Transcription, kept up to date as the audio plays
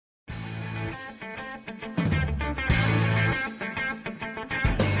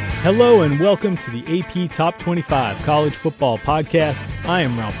Hello and welcome to the AP Top 25 College Football Podcast. I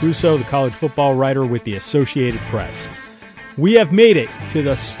am Ralph Russo, the college football writer with the Associated Press. We have made it to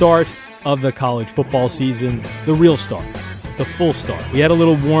the start of the college football season, the real start, the full start. We had a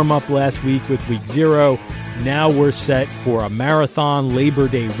little warm-up last week with Week 0. Now we're set for a marathon Labor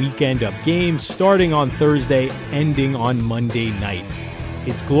Day weekend of games starting on Thursday, ending on Monday night.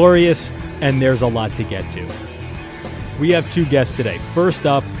 It's glorious, and there's a lot to get to. We have two guests today. First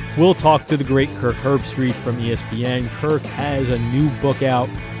up, we'll talk to the great Kirk Herbstreit from ESPN. Kirk has a new book out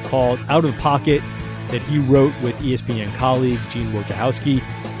called Out of Pocket that he wrote with ESPN colleague Gene Wojciechowski.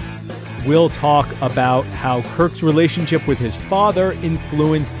 We'll talk about how Kirk's relationship with his father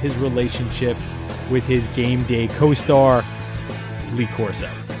influenced his relationship with his game day co-star, Lee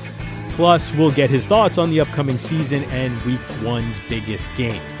Corso. Plus, we'll get his thoughts on the upcoming season and Week 1's biggest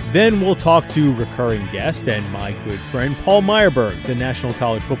game. Then we'll talk to recurring guest and my good friend Paul Myerberg, the national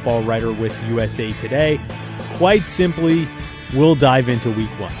college football writer with USA Today. Quite simply, we'll dive into Week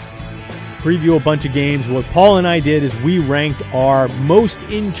 1. Preview a bunch of games. What Paul and I did is we ranked our most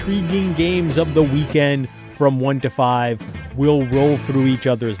intriguing games of the weekend from 1 to 5. We'll roll through each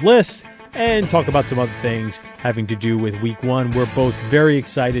other's lists and talk about some other things having to do with Week 1. We're both very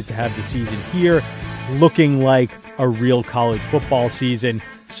excited to have the season here, looking like a real college football season.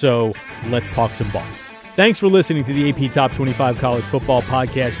 So let's talk some ball. Thanks for listening to the AP Top 25 College Football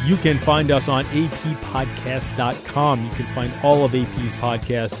Podcast. You can find us on appodcast.com. You can find all of AP's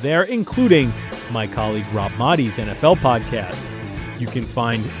podcasts there, including my colleague Rob Maaddi's NFL podcast. You can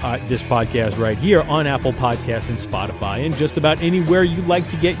find this podcast right here on Apple Podcasts and Spotify and just about anywhere you like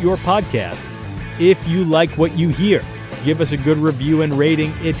to get your podcast. If you like what you hear, give us a good review and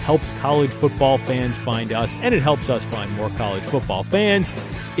rating. It helps college football fans find us, and it helps us find more college football fans.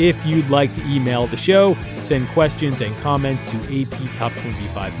 If you'd like to email the show, send questions and comments to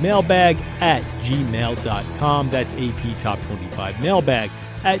aptop25mailbag at gmail.com. That's aptop25mailbag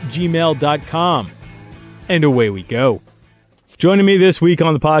at gmail.com. And away we go. Joining me this week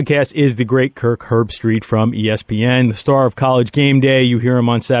on the podcast is the great Kirk Herbstreit from ESPN, the star of College Game Day. You hear him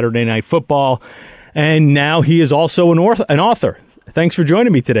on Saturday Night Football. And now he is also an author. Thanks for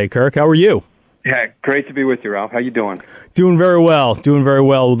joining me today, Kirk. How are you? Yeah, great to be with you, Ralph. How you doing? Doing very well.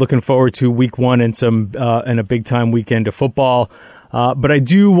 Looking forward to Week 1 and a big time weekend of football. But I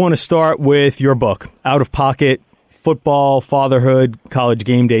do want to start with your book, Out of Pocket: Football, Fatherhood, College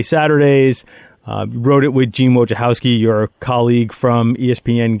Game Day Saturdays. You wrote it with Gene Wojciechowski, your colleague from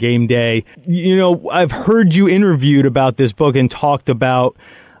ESPN Game Day. You know, I've heard you interviewed about this book and talked about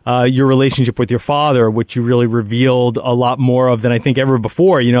your relationship with your father, which you really revealed a lot more of than I think ever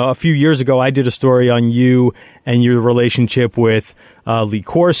before. You know, a few years ago, I did a story on you and your relationship with Lee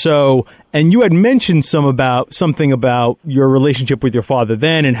Corso, and you had mentioned something about your relationship with your father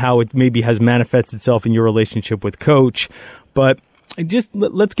then and how it maybe has manifested itself in your relationship with Coach. But just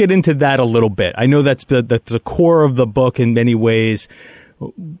let's get into that a little bit. I know that's the core of the book in many ways.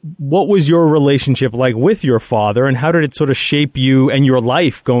 What was your relationship like with your father, and how did it sort of shape you and your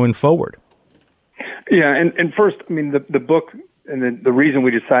life going forward? Yeah, and first, I mean, the book and the reason we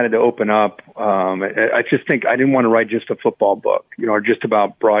decided to open up, I just think I didn't want to write just a football book, or just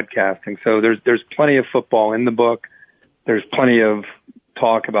about broadcasting. So there's plenty of football in the book. There's plenty of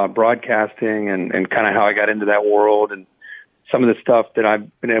talk about broadcasting and kind of how I got into that world and some of the stuff that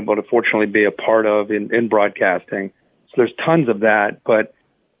I've been able to fortunately be a part of in broadcasting. So there's tons of that, but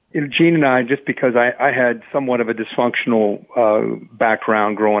Gene and I, just because I had somewhat of a dysfunctional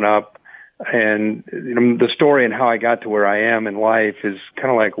background growing up, and the story and how I got to where I am in life is kind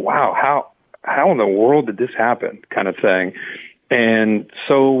of like, wow, how in the world did this happen, kind of thing. And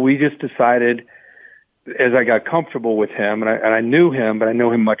so we just decided, as I got comfortable with him, and I knew him, but I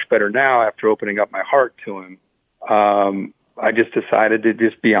know him much better now after opening up my heart to him. I just decided to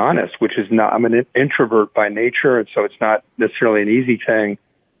just be honest, which is not, I'm an introvert by nature, and so it's not necessarily an easy thing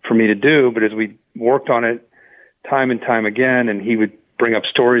for me to do, but as we worked on it time and time again, and he would bring up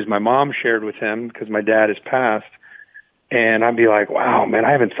stories my mom shared with him because my dad has passed, and I'd be like, wow, man, I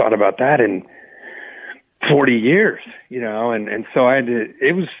haven't thought about that in 40 years, and so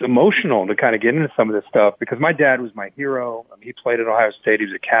it was emotional to kind of get into some of this stuff because my dad was my hero. I mean, he played at Ohio State. He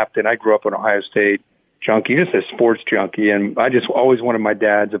was a captain. I grew up an Ohio State junkie, just a sports junkie, and I just always wanted my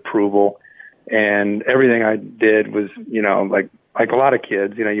dad's approval, and everything I did was, like a lot of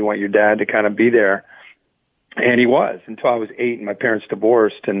kids, you want your dad to kind of be there, and he was until I was 8 and my parents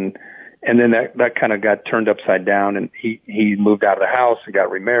divorced, and then that kind of got turned upside down, and he moved out of the house and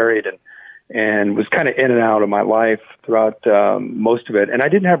got remarried, and was kind of in and out of my life throughout most of it, and I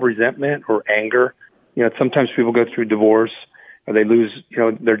didn't have resentment or anger. Sometimes people go through divorce or they lose,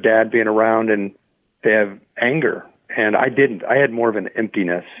 their dad being around and they have anger. And I didn't. I had more of an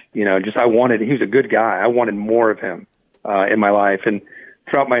emptiness, he was a good guy. I wanted more of him in my life. And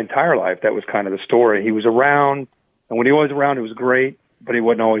throughout my entire life, that was kind of the story. He was around, and when he was around, it was great, but he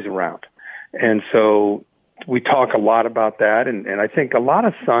wasn't always around. And so we talk a lot about that. And I think a lot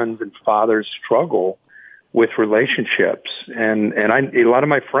of sons and fathers struggle with relationships. And a lot of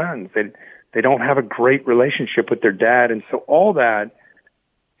my friends, they don't have a great relationship with their dad. And so all that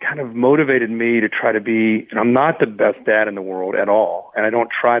kind of motivated me to try to be, and I'm not the best dad in the world at all, and I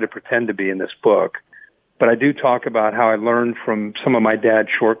don't try to pretend to be in this book, but I do talk about how I learned from some of my dad's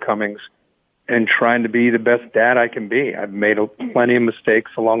shortcomings and trying to be the best dad I can be. I've made plenty of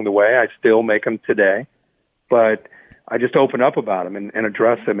mistakes along the way. I still make them today, but I just open up about them and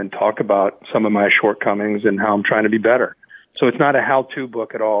address them and talk about some of my shortcomings and how I'm trying to be better. So it's not a how-to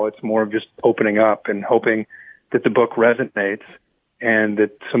book at all. It's more of just opening up and hoping that the book resonates and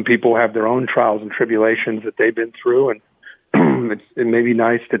that some people have their own trials and tribulations that they've been through, and it may be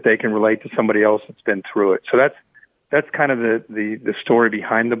nice that they can relate to somebody else that's been through it. So that's kind of the story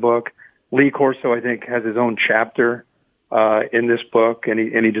behind the book. Lee Corso, I think, has his own chapter in this book, and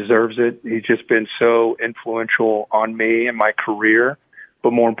he deserves it. He's just been so influential on me and my career,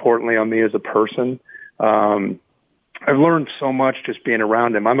 but more importantly on me as a person. I've learned so much just being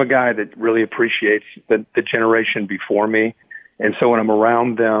around him. I'm a guy that really appreciates the generation before me. And so when I'm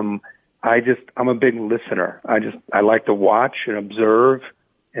around them, I'm a big listener. I like to watch and observe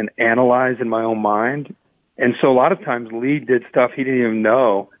and analyze in my own mind. And so a lot of times Lee did stuff he didn't even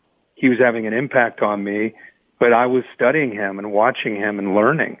know he was having an impact on me, but I was studying him and watching him and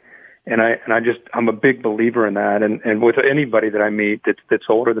learning. And I'm a big believer in that. And with anybody that I meet that's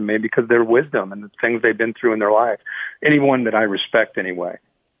older than me, because their wisdom and the things they've been through in their life, anyone that I respect anyway.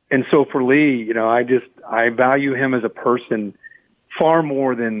 And so for Lee, I value him as a person far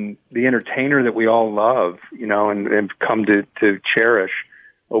more than the entertainer that we all love, and come to cherish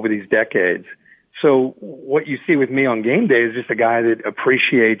over these decades. So what you see with me on game day is just a guy that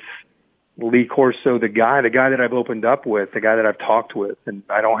appreciates Lee Corso, the guy that I've opened up with, the guy that I've talked with, and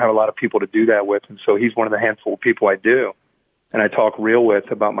I don't have a lot of people to do that with. And so he's one of the handful of people I do, and I talk real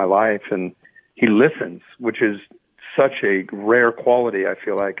with about my life, and he listens, which is such a rare quality, I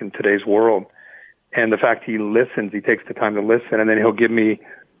feel like, in today's world. And the fact he listens, he takes the time to listen, and then he'll give me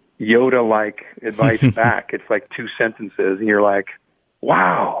Yoda-like advice back. It's like 2 sentences, and you're like,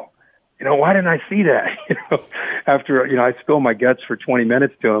 wow, why didn't I see that? After, I spill my guts for 20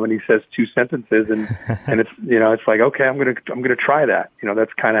 minutes to him, and he says 2 sentences, and it's, it's like, okay, I'm going to try that.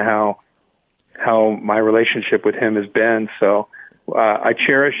 That's kind of how my relationship with him has been. So, I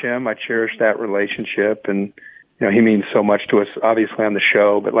cherish him. I cherish that relationship, and, he means so much to us, obviously, on the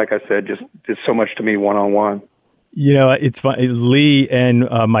show, but like I said, just so much to me one-on-one. It's funny. Lee and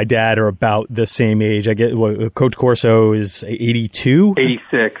my dad are about the same age. I get Coach Corso is 82? 86.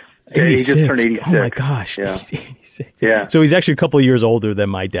 86. Yeah, he just turned 86. Oh my gosh. Yeah. He's 86. Yeah. So he's actually a couple of years older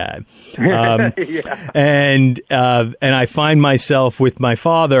than my dad. Yeah. And I find myself with my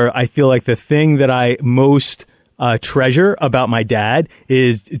father, I feel like the thing that I most treasure about my dad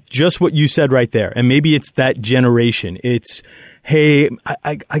is just what you said right there. And maybe it's that generation. It's, hey,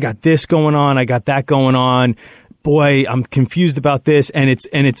 I got this going on. I got that going on. Boy, I'm confused about this. And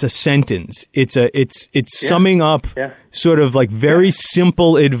it's a sentence. It's summing up sort of like very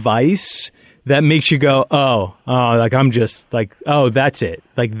simple advice that makes you go, like I'm just like, that's it.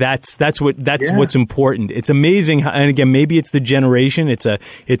 Like that's what's important. It's amazing how, and again, maybe it's the generation. It's a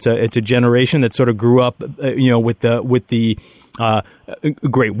generation that sort of grew up, with the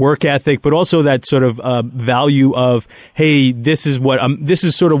great work ethic, but also that sort of value of, hey, this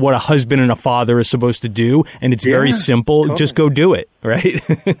is sort of what a husband and a father is supposed to do, and it's very simple. Totally. Just go do it, right?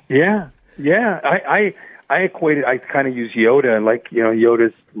 Yeah. I equate it. I kind of use Yoda, like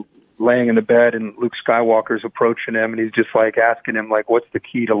Yoda's laying in the bed and Luke Skywalker's approaching him, and he's just like asking him like, what's the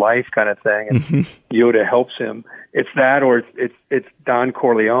key to life kind of thing, and Yoda helps him. It's that, or it's Don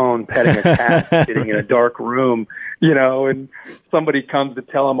Corleone petting a cat sitting in a dark room, and somebody comes to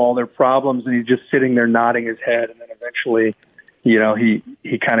tell him all their problems, and he's just sitting there nodding his head, and then eventually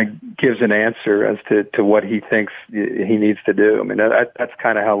he kind of gives an answer as to what he thinks he needs to do. I mean, that's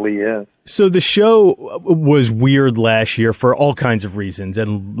kind of how Lee is. So the show was weird last year for all kinds of reasons,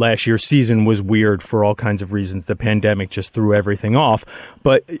 and last year's season was weird for all kinds of reasons. The pandemic just threw everything off.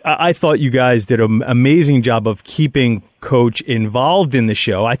 But I thought you guys did an amazing job of keeping Coach involved in the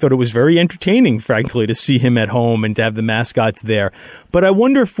show. I thought it was very entertaining, frankly, to see him at home and to have the mascots there. But I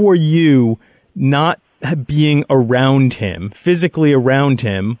wonder for you, not being around him, physically around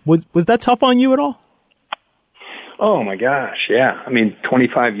him, was that tough on you at all? Oh my gosh, yeah. I mean,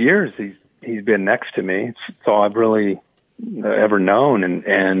 25 years he's been next to me. It's all I've really ever known,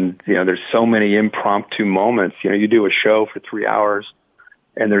 and there's so many impromptu moments. You do a show for 3 hours,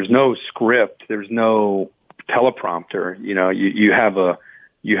 and there's no script, there's no teleprompter. You have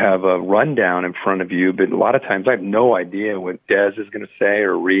a rundown in front of you, but a lot of times I have no idea what Des is going to say,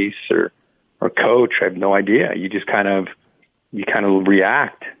 or Reese, or Coach. I have no idea. You just kind of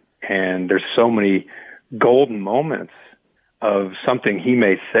react, and there's so many golden moments of something he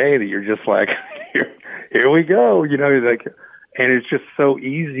may say that you're just like, here we go, like, and it's just so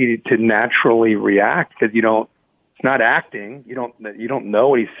easy to naturally react because it's not acting. You don't know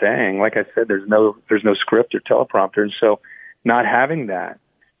what he's saying. Like I said, there's no script or teleprompter, and so not having that,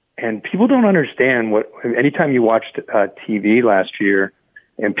 and people don't understand anytime you watched TV last year,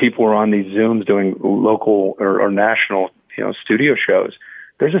 and people were on these Zooms doing local or national, studio shows.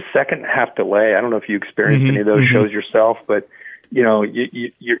 There's a second half delay. I don't know if you experienced any of those shows yourself, but there's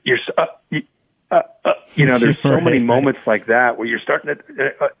so many moments like that where you're starting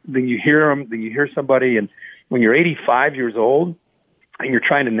to, then you hear them, then you hear somebody, and when you're 85 years old and you're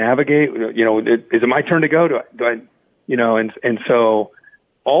trying to navigate, is it my turn to go? Do I, and so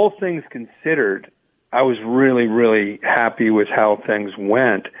all things considered, I was really, really happy with how things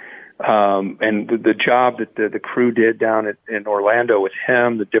went. And the job that the crew did down in Orlando with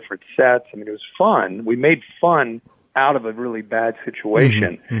him, the different sets, I mean, it was fun. We made fun out of a really bad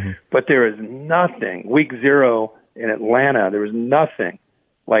situation. But there is nothing, week 0 in Atlanta, there was nothing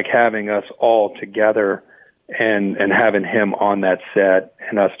like having us all together and having him on that set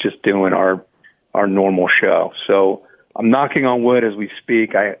and us just doing our normal show. So I'm knocking on wood as we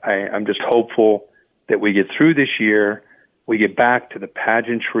speak. I'm just hopeful that we get through this year. We get back to the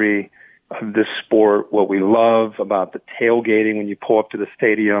pageantry of this sport, what we love about the tailgating when you pull up to the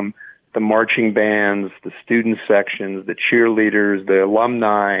stadium, the marching bands, the student sections, the cheerleaders, the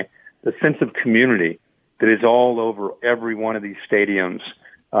alumni, the sense of community that is all over every one of these stadiums.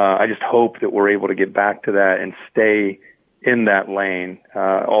 I just hope that we're able to get back to that and stay in that lane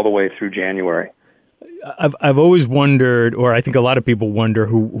all the way through January. I've always wondered, or I think a lot of people wonder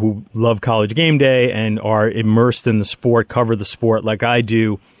who love College Game Day and are immersed in the sport, cover the sport like I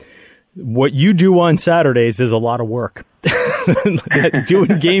do. What you do on Saturdays is a lot of work.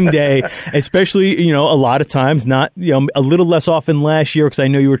 Doing game day, especially, a lot of times, not, a little less often last year because I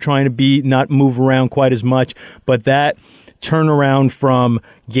know you were trying to not move around quite as much, but that turnaround from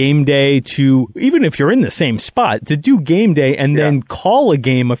game day to, even if you're in the same spot, to do game day and then call a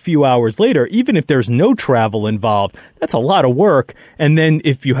game a few hours later, even if there's no travel involved, that's a lot of work. And then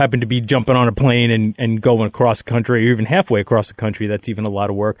if you happen to be jumping on a plane and going across the country or even halfway across the country, that's even a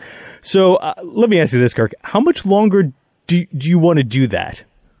lot of work. So let me ask you this, Kirk. How much longer do you want to do that?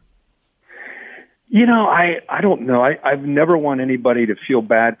 I don't know. I've never want anybody to feel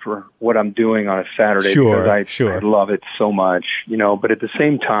bad for what I'm doing on a Saturday because I love it so much, but at the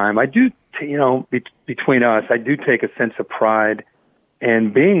same time, I do, between us, I do take a sense of pride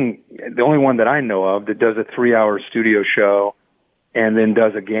in being the only one that I know of that does a 3-hour studio show and then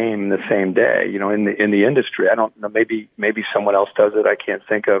does a game the same day, in the industry. I don't know, maybe someone else does it I can't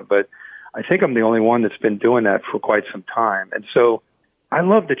think of, but I think I'm the only one that's been doing that for quite some time. And so I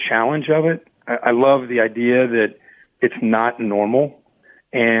love the challenge of it. I love the idea that it's not normal,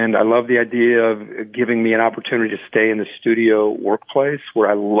 and I love the idea of giving me an opportunity to stay in the studio workplace where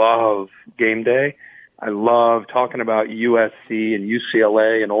I love game day. I love talking about USC and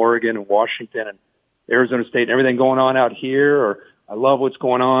UCLA and Oregon and Washington and Arizona State and everything going on out here, or I love what's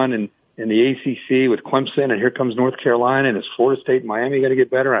going on in the ACC with Clemson, and here comes North Carolina, and is Florida State and Miami going to get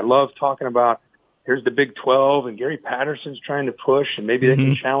better? I love talking about here's the Big 12, and Gary Patterson's trying to push, and maybe they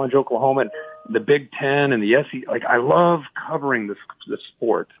can challenge Oklahoma, and the Big 10 and the SEC. Like, I love covering the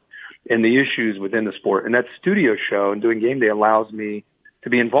sport and the issues within the sport. And that studio show and doing game day allows me to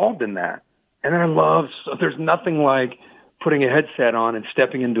be involved in that. And then there's nothing like putting a headset on and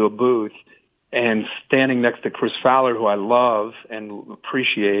stepping into a booth and standing next to Chris Fowler, who I love and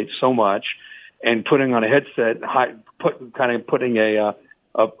appreciate so much, and putting on a headset, putting a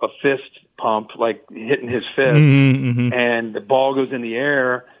fist pump, like hitting his fist, and the ball goes in the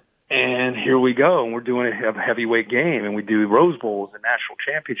air, and here we go, and we're doing a heavyweight game, and we do Rose Bowls and national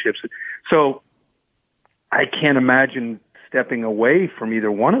championships. So I can't imagine stepping away from either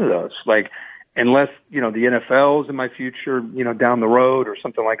one of those, like, unless, the NFL's in my future, down the road or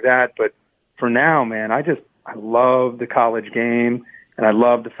something like that. But for now, man, I love the college game, and I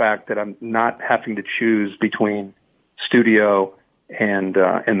love the fact that I'm not having to choose between studio and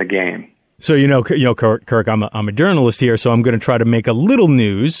the game. So Kirk, I'm a journalist here, so I'm going to try to make a little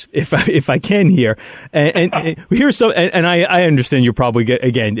news if I can here. And here's some, and I understand you're probably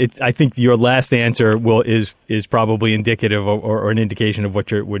I think your last answer is probably indicative or an indication of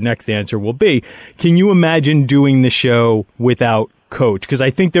what your next answer will be. Can you imagine doing the show without Coach? Because I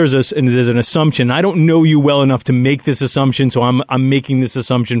think there's an assumption. I don't know you well enough to make this assumption, so I'm making this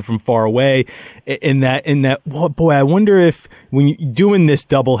assumption from far away. In that, well, boy, I wonder if when you're doing this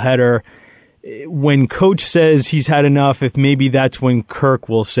doubleheader, when Coach says he's had enough, if maybe that's when Kirk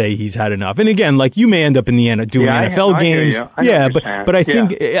will say he's had enough. And again, like you may end up in the end doing NFL games. But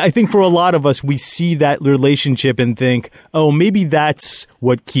I think for a lot of us, we see that relationship and think, oh, maybe that's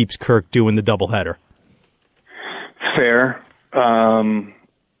what keeps Kirk doing the doubleheader. Fair. When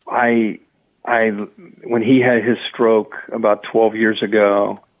he had his stroke about 12 years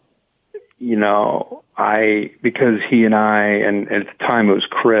ago, because he and I, and at the time it was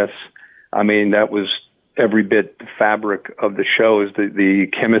Chris, I mean, that was every bit the fabric of the show, is the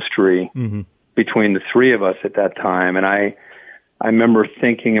chemistry between the three of us at that time. And I remember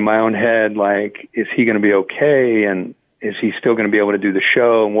thinking in my own head, like, is he going to be okay? And is he still going to be able to do the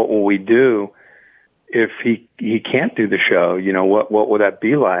show? And what will we do if he can't do the show? What will that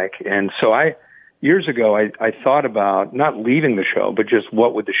be like? And so years ago, I thought about not leaving the show, but just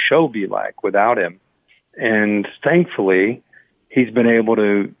what would the show be like without him? And thankfully, he's been able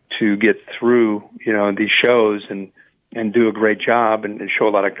to get through, these shows and do a great job and show a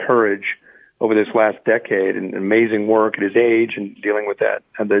lot of courage over this last decade, and amazing work at his age and dealing with that,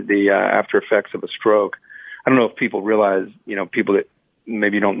 the after effects of a stroke. I don't know if people realize, people that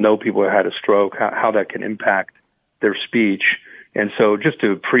maybe don't know people who had a stroke, how that can impact their speech. And so just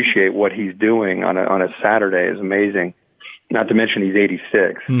to appreciate what he's doing on a Saturday is amazing. Not to mention he's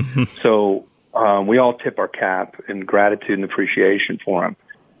 86. Mm-hmm. So we all tip our cap in gratitude and appreciation for him.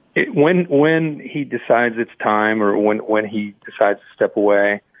 When he decides it's time, or when he decides to step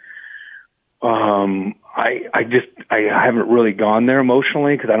away, I haven't really gone there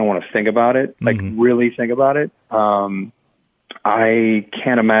emotionally because I don't want to think about it, really think about it. I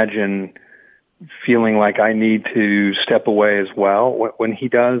can't imagine feeling like I need to step away as well when he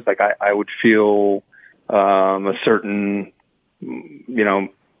does. Like I would feel a certain,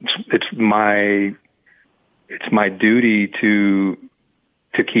 it's my duty to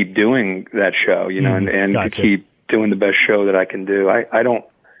keep doing that show, and gotcha. To keep doing the best show that I can do. I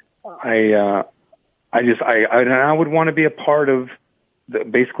would want to be a part of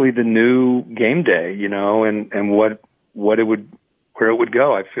basically the new game day, and where it would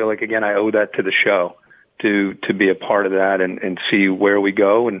go. I feel like, again, I owe that to the show to be a part of that and see where we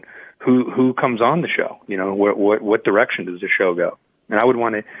go and who comes on the show, what direction does the show go? And I would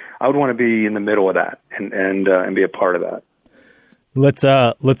want to be in the middle of that and be a part of that. Let's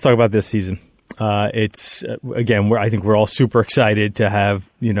talk about this season. It's again, I think we're all super excited to have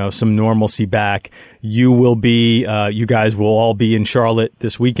some normalcy back. You guys will all be in Charlotte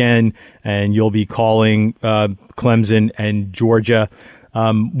this weekend, and you'll be calling Clemson and Georgia.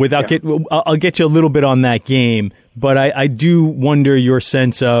 I'll get you a little bit on that game, but I do wonder your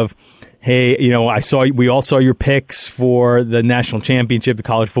sense of, hey, we all saw your picks for the national championship, the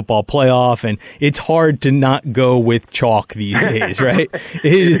college football playoff, and it's hard to not go with chalk these days, right?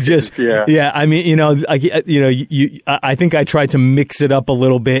 It is just, yeah. I mean, I think I tried to mix it up a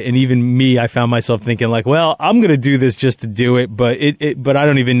little bit, and even me, I found myself thinking like, well, I'm going to do this just to do it, but I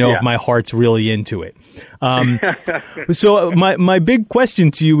don't even know if my heart's really into it. So my big question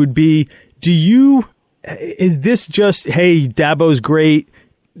to you would be, is this just, hey, Dabo's great,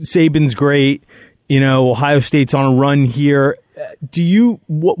 Saban's great, Ohio State's on a run here.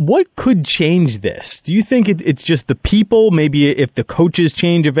 What could change this? Do you think it's just the people? Maybe if the coaches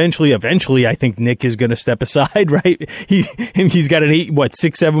change eventually, I think Nick is going to step aside, right? He's got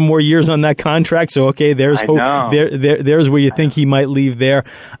 6-7 more years on that contract. So, okay, there's hope. There's where you think he might leave there.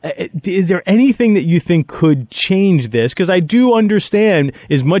 Is there anything that you think could change this? Because I do understand,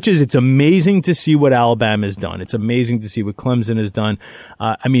 as much as it's amazing to see what Alabama has done, it's amazing to see what Clemson has done.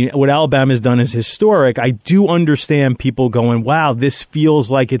 What Alabama has done is historic. I do understand people going, wow, this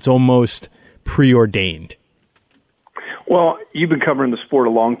feels like it's almost preordained. Well, you've been covering the sport a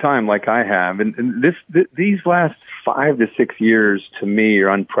long time, like I have, and these last 5 to 6 years to me are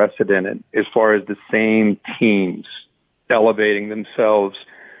unprecedented as far as the same teams elevating themselves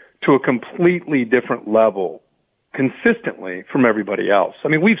to a completely different level consistently from everybody else. I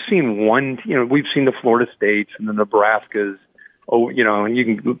mean, we've seen the Florida States and the Nebraskas, and you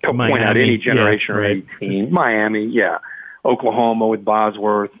can point out any generation or any team. Miami, yeah. Oklahoma with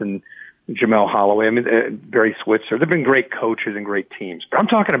Bosworth and Jamel Holloway. I mean, Barry Switzer. They've been great coaches and great teams. But I'm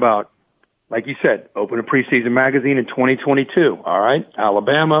talking about like you said, open a preseason magazine in 2022. All right.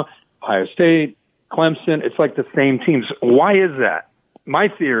 Alabama, Ohio State, Clemson. It's like the same teams. Why is that? My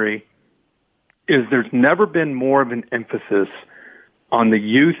theory is there's never been more of an emphasis on the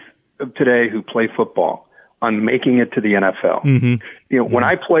youth of today who play football on making it to the NFL. Mm-hmm. You know, when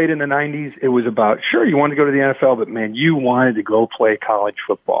I played in the 90s, it was about, sure, you wanted to go to the NFL, but man, you wanted to go play college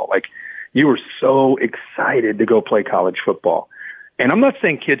football. Like, you were so excited to go play college football. And I'm not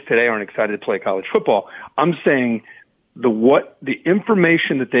saying kids today aren't excited to play college football. I'm saying the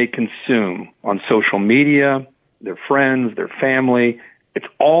information that they consume on social media, their friends, their family, it's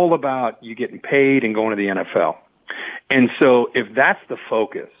all about you getting paid and going to the NFL. And so if that's the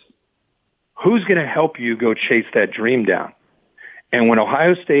focus, who's going to help you go chase that dream down? And when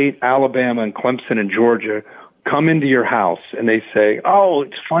Ohio State, Alabama, and Clemson and Georgia come into your house and they say, oh,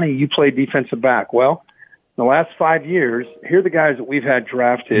 it's funny, you play defensive back. Well, in the last 5 years, here are the guys that we've had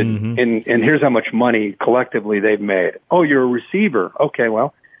drafted, and here's how much money collectively they've made. Oh, you're a receiver. Okay,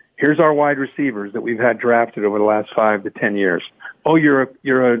 well, here's our wide receivers that we've had drafted over the last 5 to 10 years. Oh, you're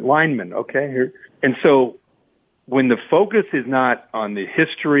a lineman. Okay, here. And so when the focus is not on the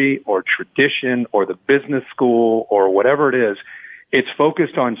history or tradition or the business school or whatever it is, it's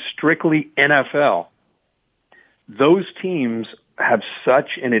focused on strictly NFL. Those teams have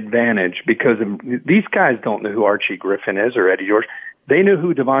such an advantage because these guys don't know who Archie Griffin is or Eddie George. They know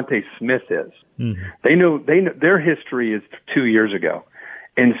who Devontae Smith is. Mm-hmm. They know their history is 2 years ago.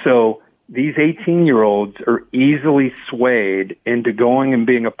 And so these 18-year-olds are easily swayed into going and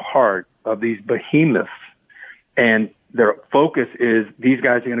being a part of these behemoths. And their focus is, these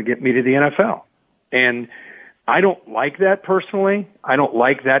guys are going to get me to the NFL. And I don't like that personally. I don't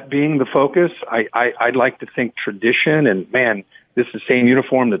like that being the focus. I'd like to think tradition and, man, this is the same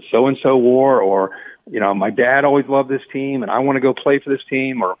uniform that so-and-so wore, or, you know, my dad always loved this team and I want to go play for this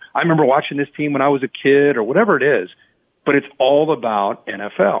team, or I remember watching this team when I was a kid, or whatever it is. But it's all about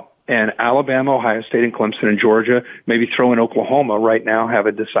NFL. And Alabama, Ohio State, and Clemson and Georgia, maybe throw in Oklahoma right now, have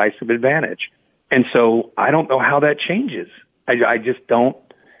a decisive advantage. And so I don't know how that changes. I just don't.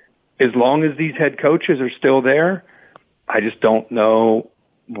 As long as these head coaches are still there, I just don't know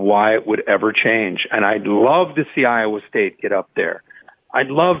why it would ever change. And I'd love to see Iowa State get up there. I'd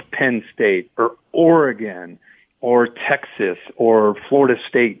love Penn State or Oregon or Texas or Florida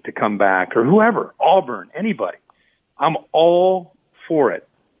State to come back, or whoever, Auburn, anybody. I'm all for it.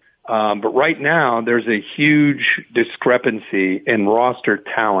 But right now, there's a huge discrepancy in roster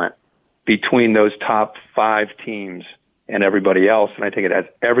talent between those top 5 teams and everybody else. And I think it has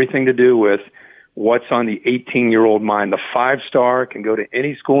everything to do with what's on the 18-year-old mind. The 5-star can go to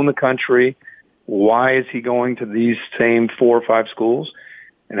any school in the country. Why is he going to these same 4 or 5 schools?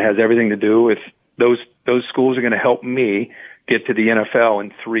 And it has everything to do with those schools are going to help me get to the NFL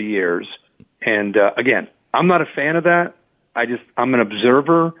in 3 years. And again, I'm not a fan of that. I'm an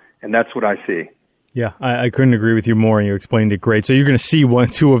observer, and that's what I see. Yeah, I couldn't agree with you more, and you explained it great. So you're going to see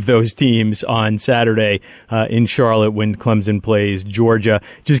 2 of those teams on Saturday in Charlotte when Clemson plays Georgia.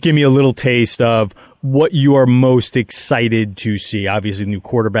 Just give me a little taste of what you are most excited to see. Obviously, new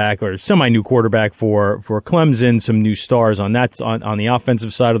quarterback or semi-new quarterback for Clemson, some new stars on the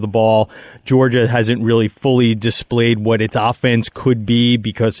offensive side of the ball. Georgia hasn't really fully displayed what its offense could be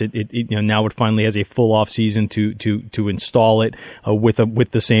because it now it finally has a full off season to install it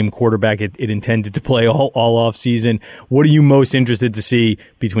with the same quarterback it intended to play all off season. What are you most interested to see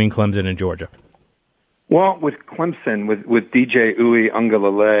between Clemson and Georgia? Well, with Clemson, with DJ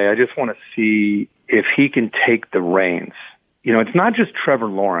Uiagalelei, I just want to see if he can take the reins. You know, it's not just Trevor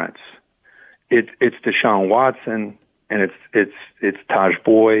Lawrence. It's Deshaun Watson, and it's Taj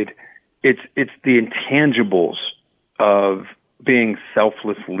Boyd. It's the intangibles of being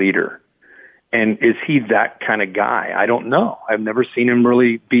selfless leader. And is he that kind of guy? I don't know. I've never seen him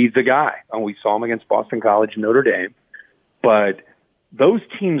really be the guy. We saw him against Boston College and Notre Dame. But those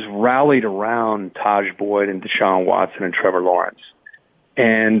teams rallied around Taj Boyd and Deshaun Watson and Trevor Lawrence.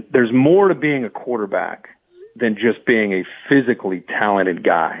 And there's more to being a quarterback than just being a physically talented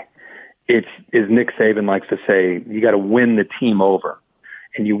guy. It's, as Nick Saban likes to say, you got to win the team over.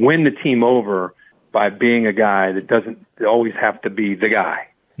 And you win the team over by being a guy that doesn't always have to be the guy.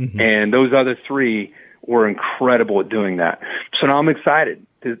 Mm-hmm. And those other 3 were incredible at doing that. So now I'm excited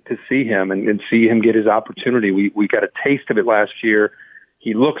to see him and see him get his opportunity. We got a taste of it last year.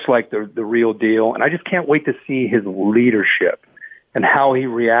 He looks like the real deal. And I just can't wait to see his leadership and how he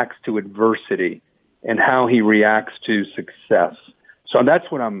reacts to adversity and how he reacts to success. So that's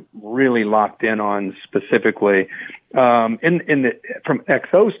what I'm really locked in on specifically. From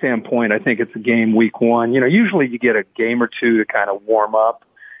XO standpoint, I think it's a game week 1. You know, usually you get a game or 2 to kind of warm up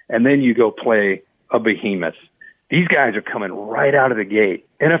and then you go play a behemoth. These guys are coming right out of the gate.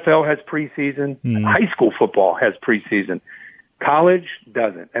 NFL has preseason. High school football has preseason. College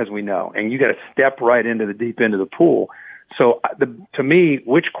doesn't, as we know. And you got to step right into the deep end of the pool. So to me,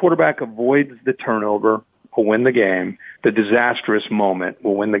 which quarterback avoids the turnover will win the game. The disastrous moment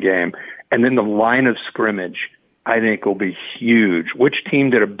will win the game. And then the line of scrimmage, I think, will be huge. Which team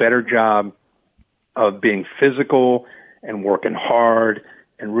did a better job of being physical and working hard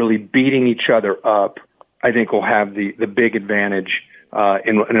and really beating each other up, I think will have the big advantage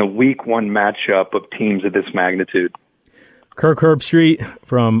in a week one matchup of teams of this magnitude. Kirk Herbstreit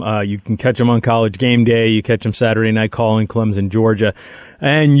from, you can catch him on College Game Day. You catch him Saturday Night Calling, Clemson, Georgia.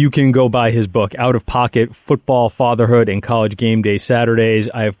 And you can go buy his book, Out of Pocket, Football, Fatherhood, and College Game Day Saturdays.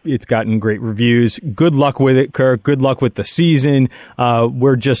 It's gotten great reviews. Good luck with it, Kirk. Good luck with the season.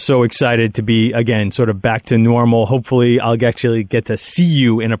 We're just so excited to be, again, sort of back to normal. Hopefully, I'll actually get to see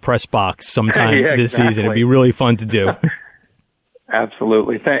you in a press box sometime this season. It'd be really fun to do.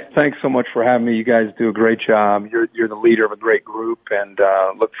 Absolutely. Thanks so much for having me. You guys do a great job. You're the leader of a great group, and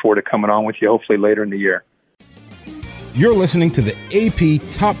look forward to coming on with you hopefully later in the year. You're listening to the AP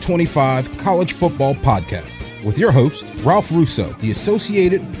Top 25 College Football Podcast with your host, Ralph Russo, the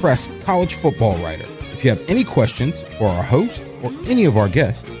Associated Press college football writer. If you have any questions for our host or any of our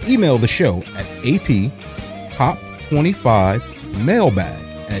guests, email the show at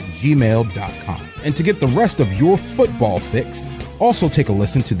aptop25mailbag@gmail.com. And to get the rest of your football fix, also take a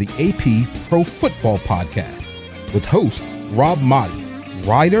listen to the AP Pro Football Podcast with host Rob Motti,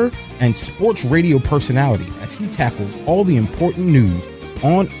 writer and sports radio personality, as he tackles all the important news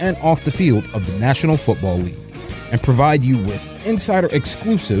on and off the field of the National Football League, and provide you with insider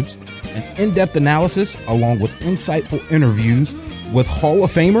exclusives and in-depth analysis along with insightful interviews with Hall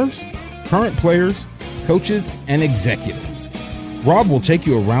of Famers, current players, coaches, and executives. Rob will take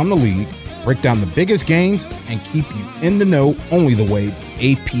you around the league, break down the biggest games, and keep you in the know only the way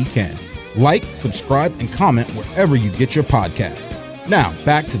AP can. Like, subscribe, and comment wherever you get your podcasts. Now,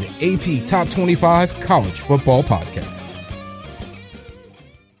 back to the AP Top 25 College Football Podcast.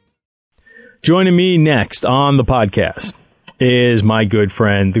 Joining me next on the podcast is my good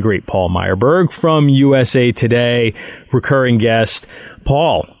friend, the great Paul Meyerberg from USA Today, recurring guest.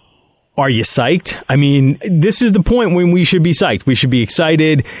 Paul, are you psyched? I mean, this is the point when we should be psyched. We should be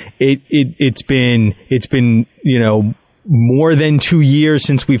excited. It's been, more than 2 years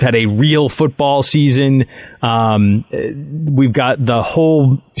since we've had a real football season. We've got the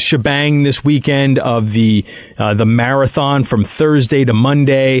whole shebang this weekend of the marathon from Thursday to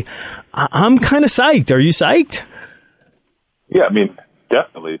Monday. I'm kind of psyched. Are you psyched? Yeah, I mean,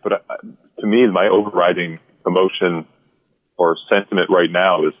 definitely. But to me, my overriding emotion or sentiment right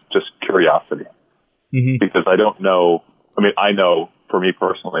now is just curiosity. Mm-hmm. Because I don't know. I mean, I know for me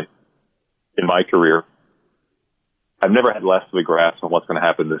personally, in my career, I've never had less of a grasp on what's going to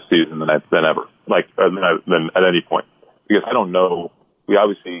happen this season than ever, than at any point. Because I don't know. We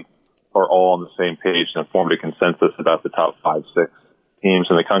obviously are all on the same page and have formed a consensus about the top 5, 6 teams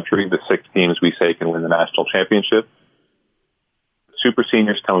in the country, the 6 teams we say can win the national championship. Super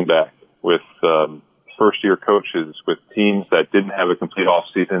seniors coming back with first-year coaches, with teams that didn't have a complete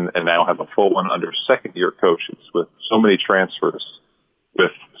offseason and now have a full one under second-year coaches, with so many transfers,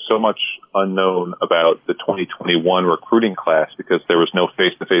 with so much unknown about the 2021 recruiting class because there was no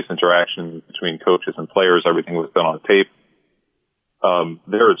face-to-face interaction between coaches and players. Everything was done on tape.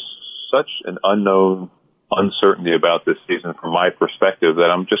 There is such an unknown uncertainty about this season from my perspective that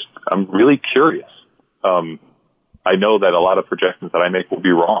I'm really curious. I know that a lot of projections that I make will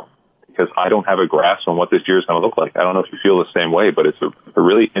be wrong because I don't have a grasp on what this year is going to look like. I don't know if you feel the same way, but it's a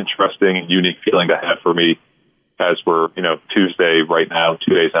really interesting and unique feeling to have for me as we're, Tuesday right now,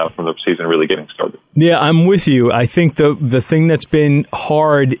 2 days out from the season really getting started. Yeah, I'm with you. I think the thing that's been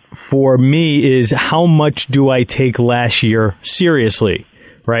hard for me is how much do I take last year seriously,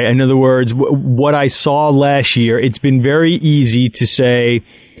 right? In other words, what I saw last year, it's been very easy to say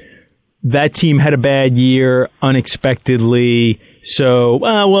that team had a bad year unexpectedly. So,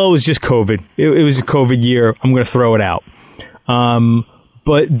 it was just COVID. It was a COVID year. I'm going to throw it out.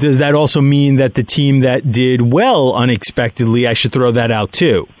 But does that also mean that the team that did well unexpectedly, I should throw that out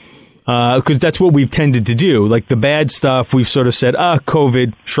too? Because that's what we've tended to do. Like the bad stuff, we've sort of said,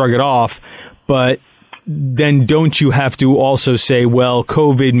 COVID, shrug it off. But then don't you have to also say, well,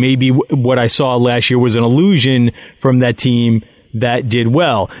 COVID, maybe what I saw last year was an illusion from that team that did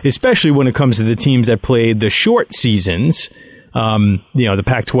well, especially when it comes to the teams that played the short seasons. the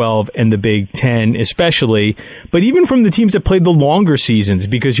Pac-12 and the Big Ten especially, but even from the teams that played the longer seasons,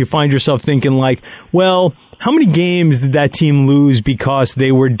 because you find yourself thinking like, well, how many games did that team lose because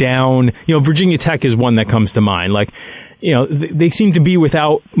they were down? Virginia Tech is one that comes to mind. Like, they seem to be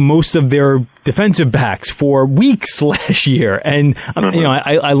without most of their defensive backs for weeks last year. And,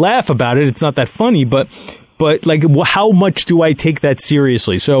 I laugh about it. It's not that funny, but like, how much do I take that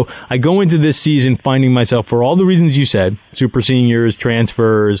seriously? So I go into this season finding myself, for all the reasons you said, super seniors,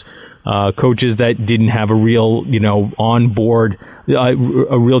 transfers, coaches that didn't have a real, onboard,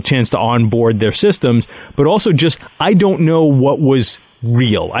 a real chance to onboard their systems, but also just, I don't know what was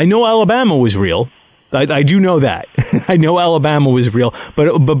real. I know Alabama was real. I do know that. I know Alabama was real,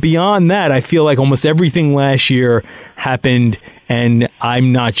 but beyond that, I feel like almost everything last year happened, and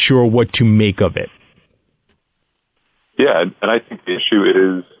I'm not sure what to make of it. Yeah, and I think the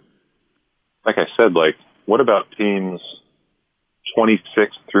issue is, like I said, like, what about teams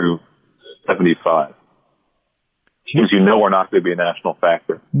 26 through 75? Teams are not going to be a national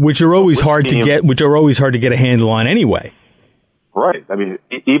factor, which are always hard to get a handle on anyway. Right. I mean,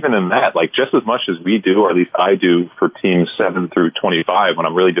 even in that, like, just as much as we do, or at least I do, for teams 7 through 25, when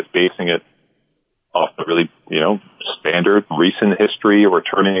I'm really just basing it off the really, standard recent history,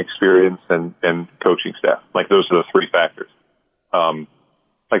 returning experience, and coaching staff. Like, those are the three factors.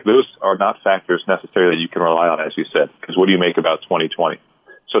 Like, those are not factors necessarily that you can rely on, as you said, because what do you make about 2020?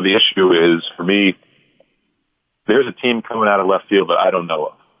 So the issue is, for me, there's a team coming out of left field that I don't know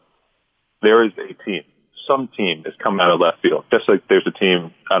of. There is a team. Some team is coming out of left field. Just like there's a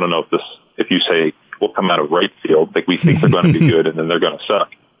team, I don't know if you say will come out of right field, like we think they're going to be good and then they're going to suck.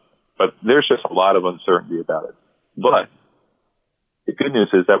 But there's just a lot of uncertainty about it. But the good news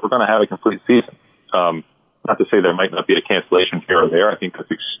is that we're going to have a complete season. Not to say there might not be a cancellation here or there. I think that's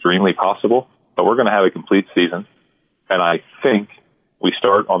extremely possible. But we're going to have a complete season. And I think we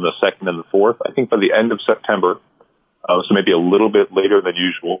start on the 2nd and the 4th. I think by the end of September, so maybe a little bit later than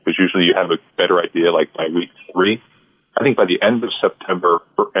usual, because usually you have a better idea like by week 3. I think by the end of September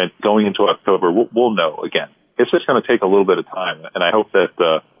and going into October, we'll know again. It's just going to take a little bit of time. And I hope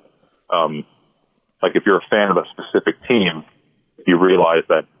that, like, if you're a fan of a specific team, you realize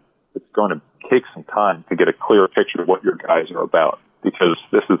that it's going to take some time to get a clear picture of what your guys are about, because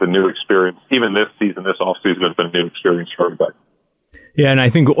this is a new experience. Even this season, this offseason has been a new experience for everybody. Yeah, and I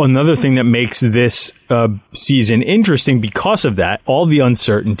think another thing that makes this season interesting because of that, all the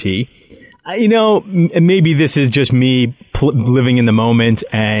uncertainty, maybe this is just me living in the moment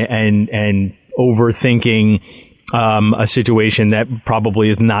and overthinking a situation that probably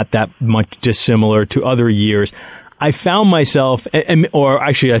is not that much dissimilar to other years. I found myself, or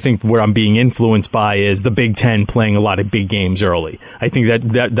actually I think where I'm being influenced by is the Big Ten playing a lot of big games early. I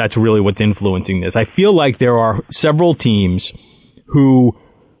think that's really what's influencing this. I feel like there are several teams who,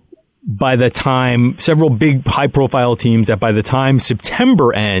 several big high-profile teams that by the time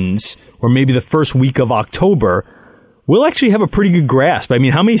September ends, or maybe the first week of October, we'll actually have a pretty good grasp. I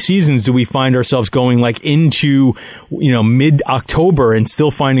mean, how many seasons do we find ourselves going like into, mid-October and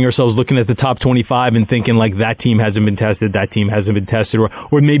still finding ourselves looking at the top 25 and thinking like that team hasn't been tested,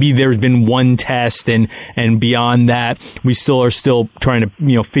 or maybe there's been one test and beyond that, we are still trying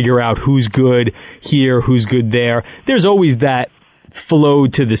to, figure out who's good here, who's good there. There's always that flow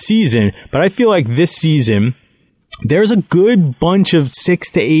to the season, but I feel like this season there's a good bunch of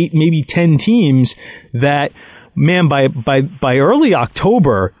 6 to 8, maybe 10 teams that, man, by early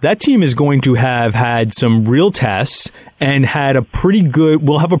October, that team is going to have had some real tests and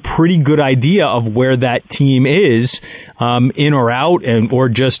we'll have a pretty good idea of where that team is, in or out, or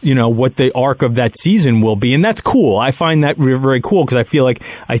just, what the arc of that season will be. And that's cool. I find that very cool because I feel like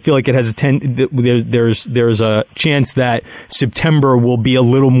it has there's a chance that September will be a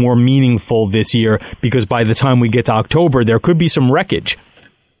little more meaningful this year, because by the time we get to October, there could be some wreckage.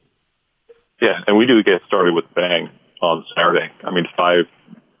 Yeah, and we do get started with bang on Saturday. I mean, 5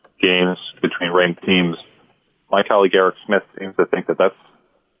 games between ranked teams. My colleague Eric Smith seems to think that that's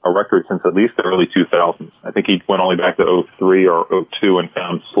a record since at least the early 2000s. I think he went only back to 2003 or 2002 and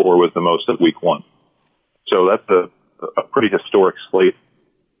found 4 was the most at week 1. So that's a pretty historic slate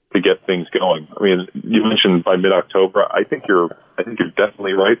to get things going. I mean, you mentioned by mid-October. I think you're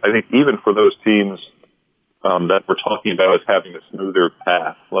definitely right. I think even for those teams that we're talking about as having a smoother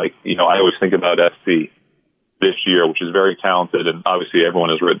path. Like, I always think about SC this year, which is very talented, and obviously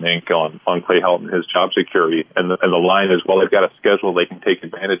everyone has written ink on Clay Helton and his job security, and the line is, well, they've got a schedule they can take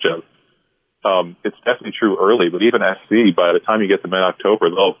advantage of. It's definitely true early, but even SC, by the time you get to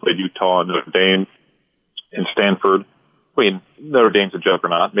mid-October, they'll play Utah and Notre Dame and Stanford, I mean, Notre Dame's a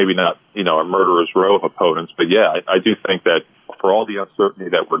juggernaut, maybe not, a murderer's row of opponents, but yeah, I do think that for all the uncertainty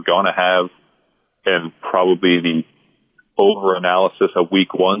that we're going to have and probably the over-analysis of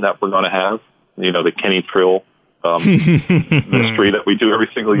week one that we're going to have, the Kenny Trill mystery that we do every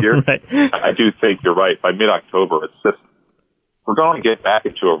single year, right. I do think you're right. By mid-October, it's just, we're going to get back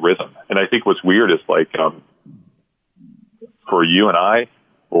into a rhythm. And I think what's weird is for you and I,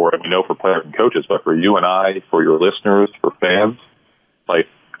 or I know for players and coaches, but for you and I, for your listeners, for fans,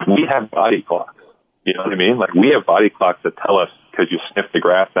 we have body clocks. You know what I mean? We have body clocks that tell us, because you sniff the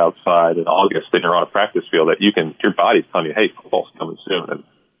grass outside in August and you're on a practice field, that your body's telling you, hey, football's coming soon. And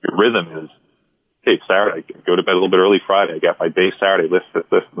your rhythm is, hey, Saturday, I go to bed a little bit early Friday. I got my day Saturday, this, and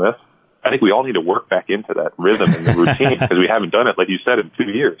this. I think we all need to work back into that rhythm and the routine because we haven't done it, like you said, in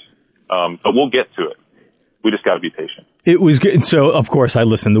 2 years. But we'll get to it. We just got to be patient. It was good. So, of course,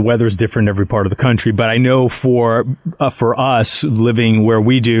 the weather is different in every part of the country, but I know for us living where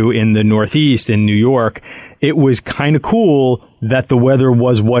we do in the Northeast in New York, it was kind of cool that the weather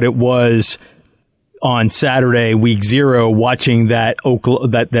was what it was on Saturday, week 0, watching that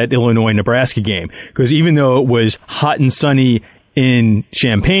Illinois-Nebraska game. Because even though it was hot and sunny in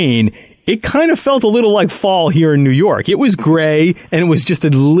Champaign, it kind of felt a little like fall here in New York. It was gray and it was just a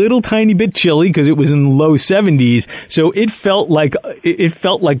little tiny bit chilly because it was in the low 70s. So it felt like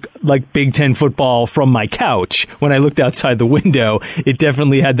Big Ten football from my couch. When I looked outside the window, it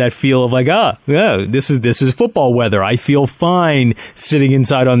definitely had that feel of this is football weather. I feel fine sitting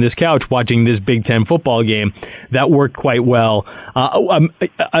inside on this couch watching this Big Ten football game. That worked quite well.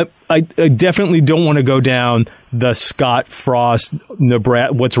 I definitely don't want to go down the Scott Frost,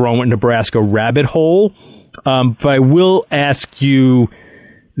 what's wrong with Nebraska rabbit hole. But I will ask you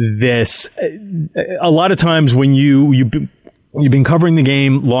this. A lot of times when you've been covering the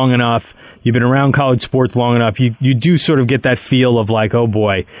game long enough, you've been around college sports long enough, you do sort of get that feel of oh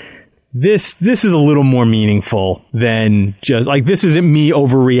boy, this is a little more meaningful than just this isn't me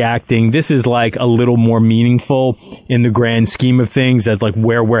overreacting. This is a little more meaningful in the grand scheme of things as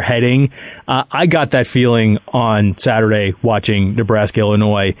where we're heading. I got that feeling on Saturday watching Nebraska,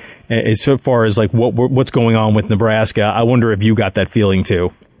 Illinois, as far as what's going on with Nebraska. I wonder if you got that feeling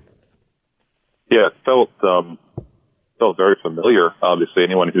too. Yeah, it felt very familiar. Obviously,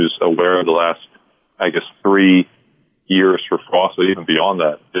 anyone who's aware of the last, 3 years for Frost, or even beyond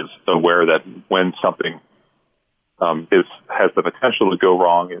that, is aware that when something has the potential to go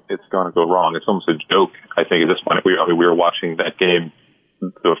wrong, it's going to go wrong. It's almost a joke. I think at this point, we were watching that game,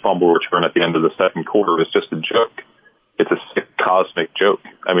 the fumble return at the end of the second quarter is just a joke. It's a sick cosmic joke.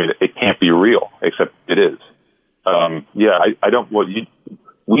 It can't be real, except it is.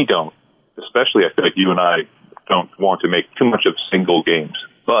 We don't, especially I feel like you and I don't want to make too much of single games,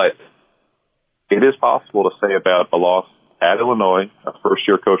 but it is possible to say about a loss at Illinois, a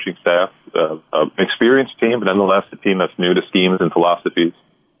first-year coaching staff, an experienced team, but nonetheless a team that's new to schemes and philosophies,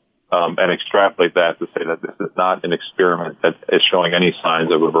 and extrapolate that to say that this is not an experiment that is showing any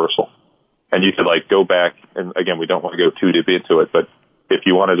signs of reversal. And you could go back, and again, we don't want to go too deep into it, but if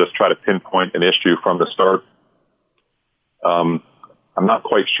you want to just try to pinpoint an issue from the start, I'm not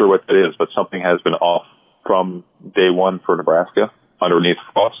quite sure what that is, but something has been off from day one for Nebraska underneath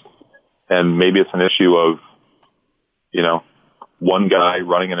Frost. And maybe it's an issue of, one guy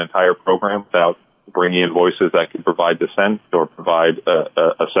running an entire program without bringing in voices that could provide dissent or provide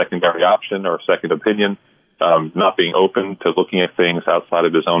a secondary option or a second opinion, not being open to looking at things outside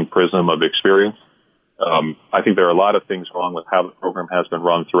of his own prism of experience. I think there are a lot of things wrong with how the program has been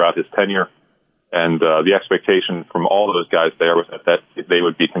run throughout his tenure. And the expectation from all of those guys there was that they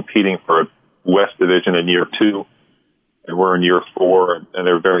would be competing for a West Division in year 2. And we're in year 4, and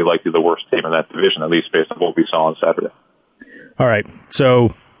they're very likely the worst team in that division, at least based on what we saw on Saturday. All right.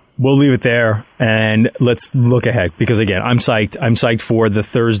 So we'll leave it there, and let's look ahead. Because, again, I'm psyched. I'm psyched for the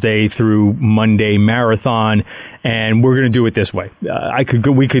Thursday through Monday marathon, and we're going to do it this way.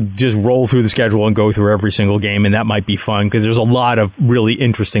 We could just roll through the schedule and go through every single game, and that might be fun because there's a lot of really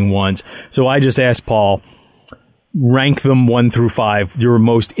interesting ones. So I just asked Paul, rank them 1 through 5.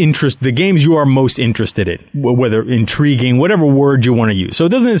 The games you are most interested in, whether intriguing, whatever word you want to use. So it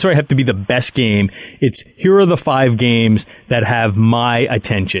doesn't necessarily have to be the best game. It's here are the 5 games that have my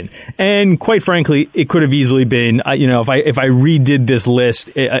attention. And quite frankly, it could have easily been, if I redid this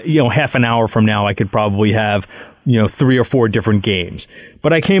list, half an hour from now, I could probably have, 3 or 4 different games.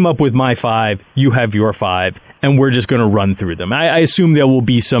 But I came up with my 5. You have your 5. And we're just going to run through them. I assume there will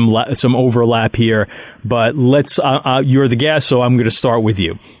be some overlap here, but let's. You're the guest, so I'm going to start with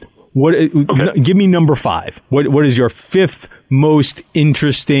you. Give me number 5. What is your 5th most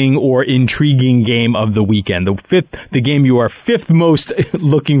interesting or intriguing game of the weekend? The game you are 5th most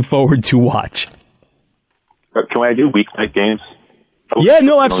looking forward to watch. Can I do weeknight games? Yeah,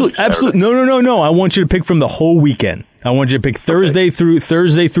 no, absolutely. No. I want you to pick from the whole weekend. I want you to pick Thursday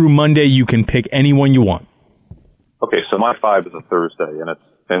through Monday. You can pick any one you want. Okay, so my 5 is a Thursday, and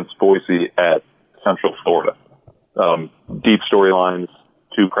it's Boise at Central Florida. Deep storylines,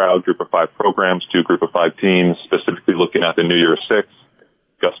 2 crowd, group of 5 programs, 2 group of 5 teams, specifically looking at the New Year's Six.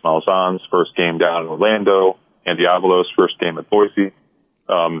 Gus Malzahn's first game down in Orlando, Andy Avalos' first game at Boise.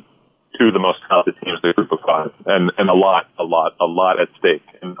 2 of the most talented teams in the group of 5, and a lot at stake,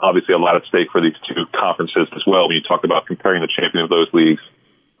 and obviously a lot at stake for these 2 conferences as well. When you talk about comparing the champion of those leagues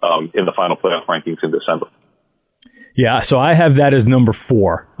in the final playoff rankings in December. Yeah, so I have that as number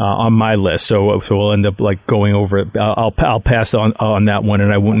 4 on my list. So we'll end up going over it. I'll pass on that one,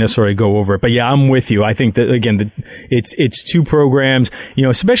 and I won't necessarily go over it. But yeah, I'm with you. I think that again, it's 2 programs.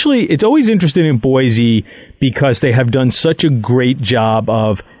 Especially it's always interesting in Boise because they have done such a great job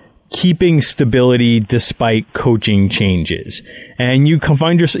of keeping stability despite coaching changes. And you can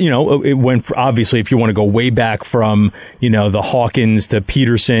find yourself, it went, obviously, if you want to go way back from, the Hawkins to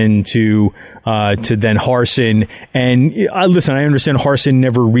Peterson to then Harsin. And listen, I understand Harsin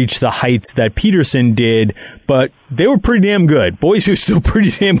never reached the heights that Peterson did, but they were pretty damn good. Boise was still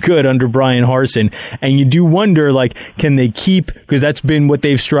pretty damn good under Brian Harsin. And you do wonder, can they keep, because that's been what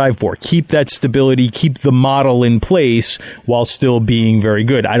they've strived for, keep that stability, keep the model in place while still being very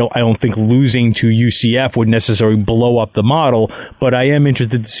good. I don't think losing to UCF would necessarily blow up the model, but I am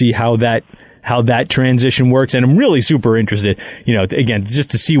interested to see how that transition works, and I'm really super interested, again,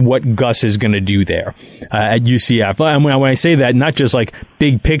 just to see what Gus is going to do there at UCF. And when I say that, not just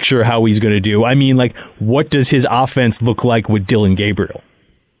big picture how he's going to do, I mean what does his offense look like with Dillon Gabriel?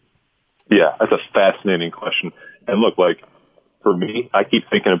 Yeah, that's a fascinating question. And look, for me, I keep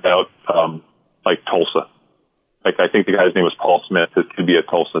thinking about Tulsa. I think the guy's name was Paul Smith. It could be at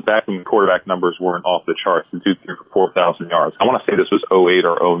Tulsa. Back when the quarterback numbers weren't off the charts, the dude threw for 4,000 yards. I want to say this was 08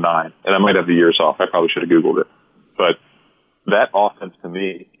 or 09, and I might have the years off. I probably should have Googled it. But that offense to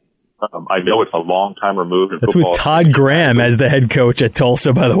me, I know it's a long time removed in That's football. with Todd Graham as the head coach at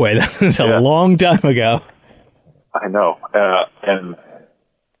Tulsa, by the way. That was a long time ago. I know.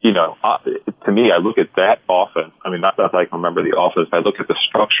 To me, I look at that offense. I mean, not that I can remember the offense, but I look at the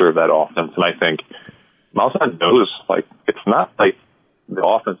structure of that offense, and I think Malzahn knows, it's not like the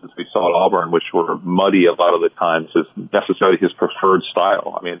offenses we saw at Auburn, which were muddy a lot of the times, is necessarily his preferred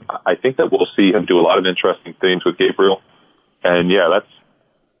style. I mean, I think that we'll see him do a lot of interesting things with Gabriel. And yeah, that's,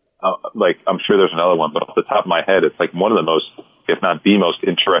 I'm sure there's another one, but off the top of my head, it's one of the most, if not the most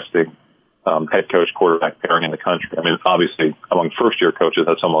interesting head coach quarterback pairing in the country. I mean, obviously, among first-year coaches,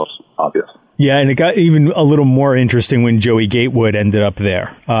 that's almost obvious. Yeah, and it got even a little more interesting when Joey Gatewood ended up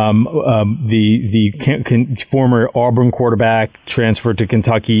there. The former Auburn quarterback transferred to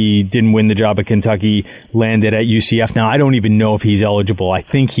Kentucky, didn't win the job at Kentucky, landed at UCF. Now, I don't even know if he's eligible. I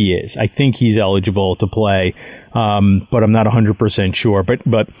think he is. I think he's eligible to play, but I'm not 100% sure.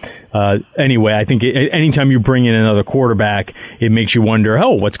 But anyway, I think anytime you bring in another quarterback, it makes you wonder,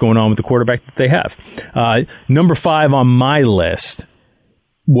 what's going on with the quarterback that they have? Number 5 on my list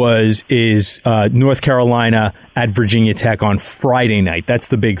is North Carolina at Virginia Tech on Friday night. That's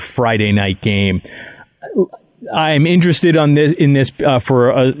the big Friday night game. I'm interested in this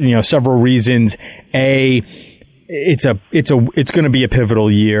for several reasons. It's going to be a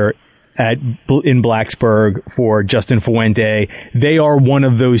pivotal year in Blacksburg for Justin Fuente. They are one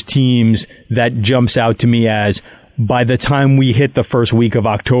of those teams that jumps out to me as, by the time we hit the first week of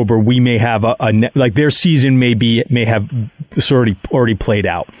October, we may have their season may have already played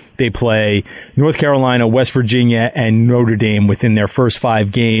out. They play North Carolina, West Virginia, and Notre Dame within their first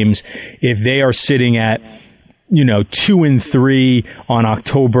 5 games. If they are sitting at 2-3 on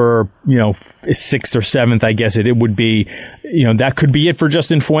October 6th or 7th, I guess it would be, that could be it for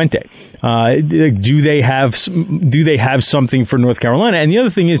Justin Fuente. Do they have something for North Carolina? And the other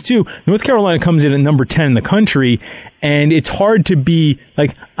thing is too, North Carolina comes in at number 10 in the country, and it's hard to be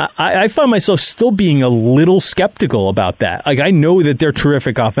I find myself still being a little skeptical about that. I know that they're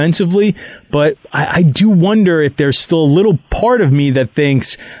terrific offensively, but I do wonder if there's still a little part of me that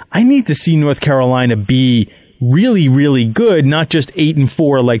thinks I need to see North Carolina be really, really good, not just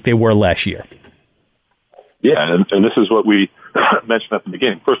 8-4 like they were last year. Yeah, and this is what we mentioned at the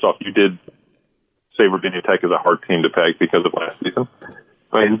beginning. First off, you did say Virginia Tech is a hard team to peg because of last season.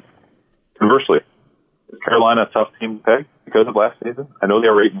 I mean, conversely, is Carolina a tough team to peg because of last season? I know they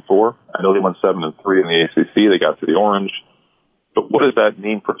were 8-4. I know they won 7-3 in the ACC. They got to the Orange. But what does that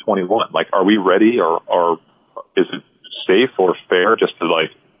mean for 21? Like, are we ready, or is it safe or fair just to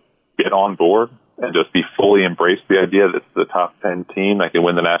like get on board and just be fully embrace the idea that the top 10 team that can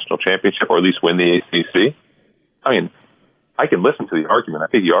win the national championship or at least win the ACC? I mean, I can listen to the argument. I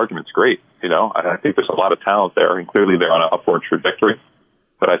think the argument's great. You know, I think there's a lot of talent there, and clearly they're on an upward trajectory.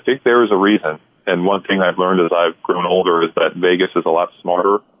 But I think there is a reason. And one thing I've learned as I've grown older is that Vegas is a lot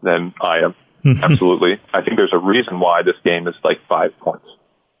smarter than I am. Absolutely. I think there's a reason why this game is like 5 points.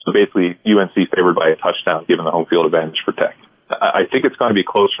 So basically, UNC favored by a touchdown, given the home field advantage for Tech. I think it's going to be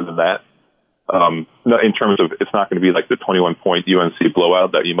closer than that. In terms of, it's not going to be like the 21-point UNC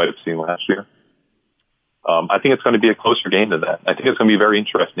blowout that you might have seen last year. I think it's going to be a closer game than that. I think it's going to be a very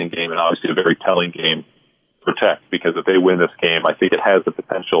interesting game and obviously a very telling game for Tech, because if they win this game, I think it has the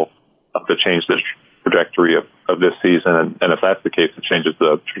potential to change the trajectory of this season. And if that's the case, it changes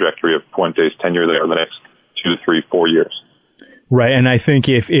the trajectory of Fuente's tenure there in the next 2, 3, 4 years. Right. And I think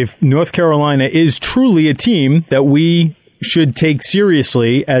if North Carolina is truly a team that we should take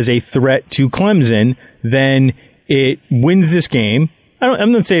seriously as a threat to Clemson, then it wins this game.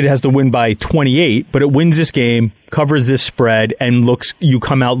 I'm not saying it has to win by 28, but it wins this game, covers this spread, and you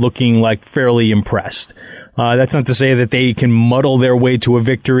come out looking like fairly impressed. That's not to say that they can muddle their way to a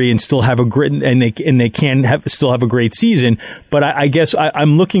victory and still have a great, and they can still have a great season. But I guess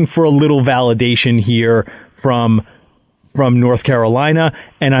I'm looking for a little validation here from North Carolina,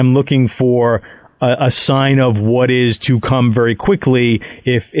 and I'm looking for a sign of what is to come very quickly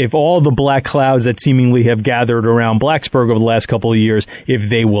if all the black clouds that seemingly have gathered around Blacksburg over the last couple of years, if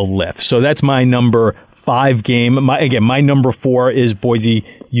they will lift. So that's my number 5 game. My number 4 is Boise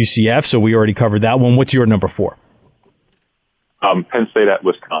UCF, so we already covered that one. What's your number 4? Penn State at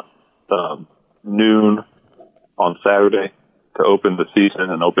Wisconsin. Noon on Saturday to open the season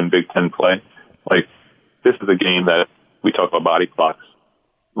and open Big Ten play. Like, this is a game that we talk about body clocks.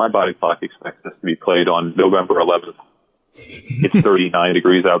 My body clock expects this to be played on November 11th. It's 39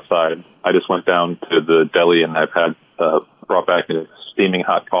 degrees outside. I just went down to the deli and I've had brought back a steaming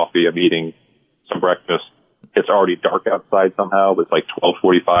hot coffee. I'm eating some breakfast. It's already dark outside somehow. It's like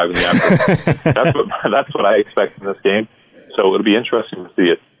 12:45 in the afternoon. That's what I expect in this game. So it'll be interesting to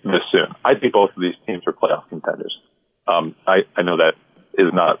see it this soon. I think both of these teams are playoff contenders. I know that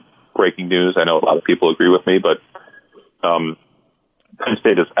is not breaking news. I know a lot of people agree with me, but Penn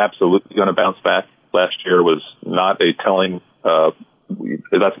State is absolutely going to bounce back. Last year was not a telling.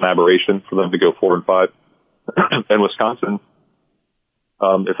 That's an aberration for them to go 4-5. And Wisconsin,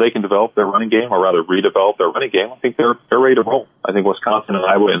 if they can develop their running game, or rather redevelop their running game, I think they're ready to roll. I think Wisconsin and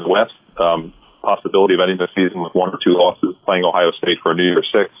Iowa in the West, possibility of ending the season with 1 or 2 losses, playing Ohio State for a New Year's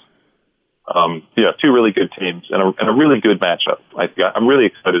Six. 2 really good teams and a really good matchup. I'm really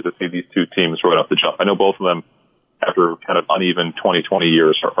excited to see these two teams right off the jump. I know both of them, after kind of uneven 2020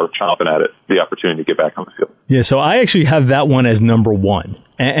 years, are chomping at it, the opportunity to get back on the field. Yeah, so I actually have that one as number 1.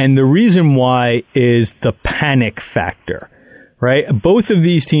 And the reason why is the panic factor, right? Both of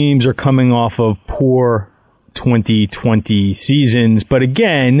these teams are coming off of poor 2020 seasons, but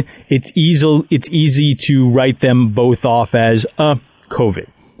again, it's easy to write them both off as COVID,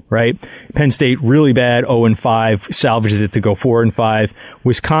 right? Penn State really bad, 0-5, salvages it to go 4-5.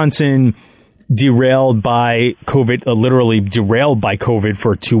 Wisconsin derailed by COVID, literally derailed by COVID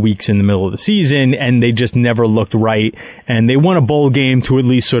for 2 weeks in the middle of the season, and they just never looked right. And they won a bowl game to at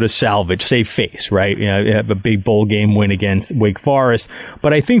least sort of salvage, save face, right? You have a big bowl game win against Wake Forest.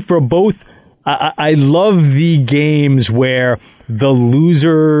 But I think for both, I love the games where the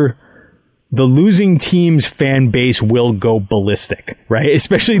losing team's fan base will go ballistic, right?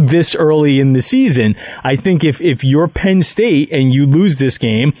 Especially this early in the season. I think if you're Penn State and you lose this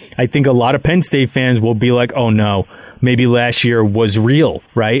game, I think a lot of Penn State fans will be like, oh no, maybe last year was real,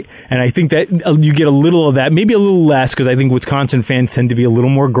 right? And I think that you get a little of that, maybe a little less, because I think Wisconsin fans tend to be a little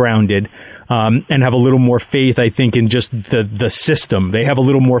more grounded, and have a little more faith, I think, in just the system. They have a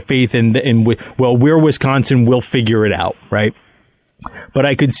little more faith in we're Wisconsin, we'll figure it out, right? But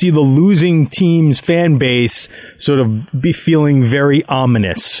I could see the losing team's fan base sort of be feeling very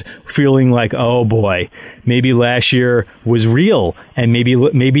ominous, feeling like, oh boy, maybe last year was real, and maybe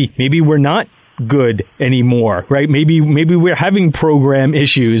we're not good anymore, right? Maybe we're having program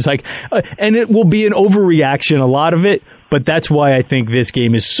issues, and it will be an overreaction, a lot of it. But that's why I think this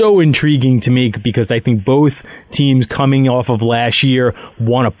game is so intriguing to me, because I think both teams coming off of last year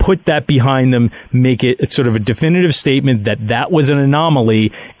want to put that behind them, make it sort of a definitive statement that was an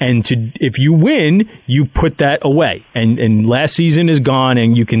anomaly, and if you win, you put that away. And last season is gone,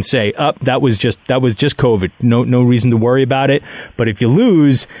 and you can say, that was just COVID. No reason to worry about it. But if you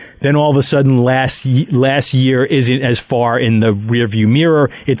lose, then all of a sudden last year isn't as far in the rearview mirror.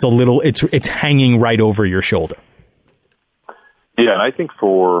 It's hanging right over your shoulder. Yeah, and I think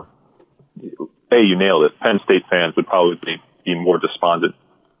you nailed it. Penn State fans would probably be more despondent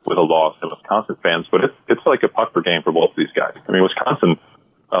with a loss than Wisconsin fans, but it's like a pucker game for both of these guys. I mean, Wisconsin,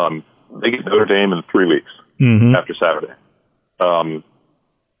 they get Notre Dame in 3 weeks after Saturday. I'm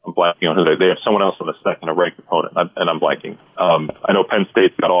blanking on who they have someone else on the second, a ranked opponent, and I'm blanking. I know Penn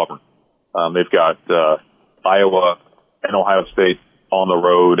State's got Auburn. They've got Iowa and Ohio State on the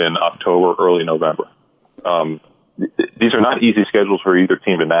road in October, early November. These are not easy schedules for either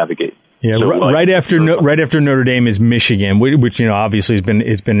team to navigate. Yeah, so right after Notre Dame is Michigan, which obviously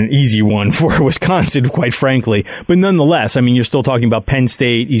it's been an easy one for Wisconsin, quite frankly. But nonetheless, I mean, you're still talking about Penn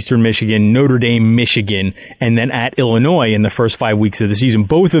State, Eastern Michigan, Notre Dame, Michigan, and then at Illinois in the first 5 weeks of the season.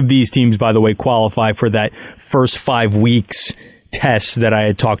 Both of these teams, by the way, qualify for that first 5 weeks test that I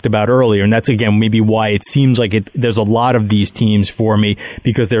had talked about earlier. And that's, again, maybe why it seems like there's a lot of these teams for me,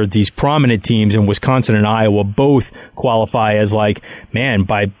 because there are these prominent teams, and Wisconsin and Iowa both qualify as by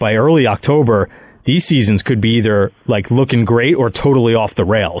early October, these seasons could be either looking great or totally off the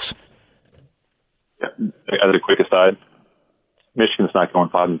rails. Yeah. As a quick aside, Michigan's not going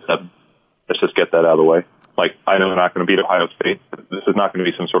 5-7. Let's just get that out of the way. I know they're not going to beat Ohio State. This is not going to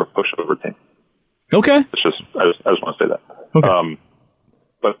be some sort of pushover team. Okay. I just want to say that. Okay.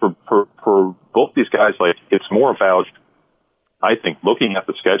 But for both these guys, it's more about, I think, looking at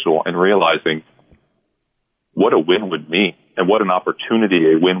the schedule and realizing what a win would mean and what an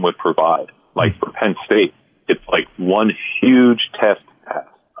opportunity a win would provide. For Penn State, it's one huge test pass.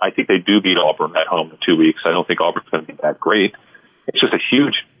 I think they do beat Auburn at home in 2 weeks. I don't think Auburn's going to be that great. It's just a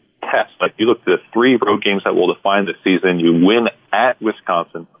huge test. You look at the 3 road games that will define the season. You win at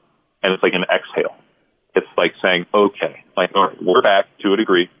Wisconsin, and it's like an exhale. It's like saying, okay, all right, we're back to a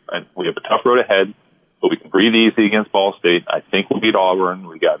degree, and we have a tough road ahead, but we can breathe easy against Ball State. I think we'll beat Auburn.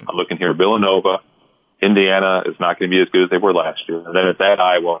 I'm looking here, Villanova. Indiana is not going to be as good as they were last year. And then it's at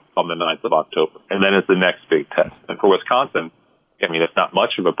Iowa on the 9th of October. And then it's the next big test. And for Wisconsin, I mean, it's not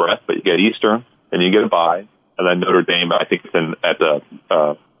much of a breath, but you get Eastern, and you get a bye, and then Notre Dame, I think it's at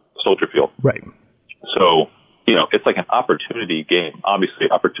the Soldier Field. Right. So, it's like an opportunity game,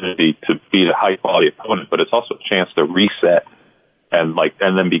 obviously opportunity to beat a high quality opponent, but it's also a chance to reset and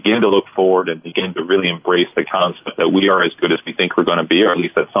then begin to look forward and begin to really embrace the concept that we are as good as we think we're going to be, or at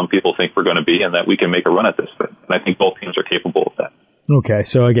least that some people think we're going to be, and that we can make a run at this thing. And I think both teams are capable of that. Okay.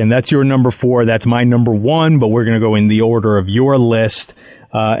 So again, that's your number 4. That's my number 1, but we're going to go in the order of your list.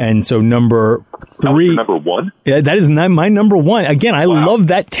 And so number 3, number 1? Yeah, that is not my number 1. Again, I love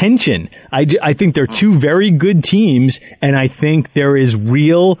that tension. I think they're 2 very good teams, and I think there is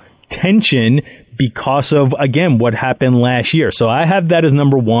real tension because of, again, what happened last year. So I have that as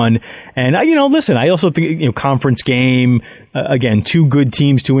number 1. And listen, I also think, conference game, again, 2 good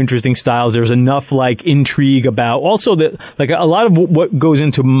teams, 2 interesting styles. There's enough intrigue about also that, a lot of what goes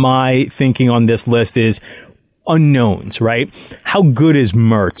into my thinking on this list is unknowns, right? How good is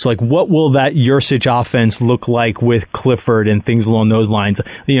Mertz? What will that Yurcich offense look like with Clifford and things along those lines?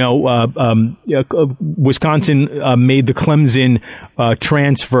 Wisconsin made the Clemson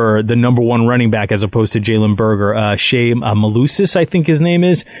transfer the number 1 running back as opposed to Jalen Berger. Shea Malusis, I think his name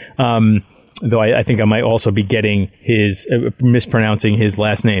is. Though I think I might also be getting mispronouncing his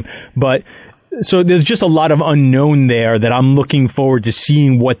last name. But so there's just a lot of unknown there that I'm looking forward to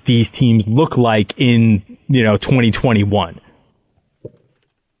seeing what these teams look like in 2021.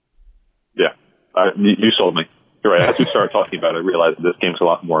 Yeah, you sold me. You're right. As we started talking about it, I realized that this game's a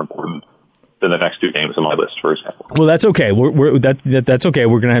lot more important than the next 2 games on my list, for example. Well, that's okay. That's okay.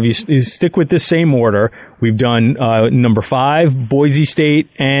 We're going to have you stick with this same order. We've done number 5, Boise State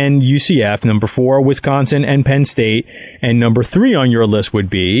and UCF. Number 4, Wisconsin and Penn State. And number 3 on your list would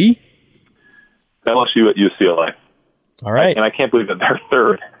be LSU at UCLA. All right. And I can't believe that they're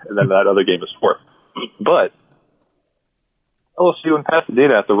 3rd, and then that other game is 4th. But LSU and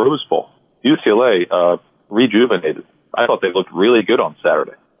Pasadena at the Rose Bowl. UCLA rejuvenated. I thought they looked really good on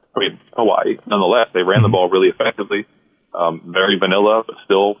Saturday. I mean, Hawaii, nonetheless, they ran the ball really effectively. Very vanilla, but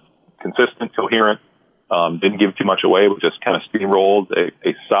still consistent, coherent. Didn't give too much away, but just kind of steamrolled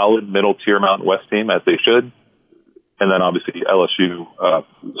a solid middle-tier Mountain West team, as they should. And then obviously LSU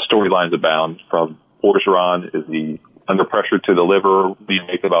storylines abound. From Orgeron is the under pressure to deliver? We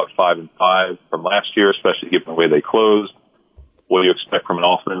make about 5-5 from last year, especially given the way they closed. What do you expect from an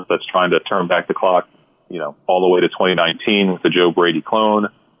offense that's trying to turn back the clock, all the way to 2019 with the Joe Brady clone?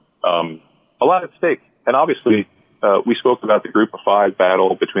 A lot at stake. And obviously, we spoke about the Group of Five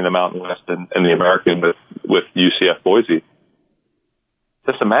battle between the Mountain West and the American with UCF Boise.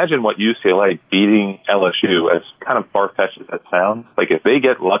 Just imagine what UCLA beating LSU, as kind of far-fetched as that sounds. Like, if they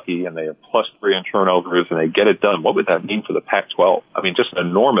get lucky and they have +3 in turnovers and they get it done, what would that mean for the Pac-12? I mean, just an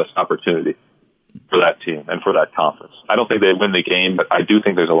enormous opportunity for that team and for that conference. I don't think they win the game, but I do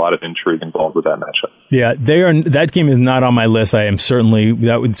think there's a lot of intrigue involved with that matchup. Yeah, that game is not on my list. That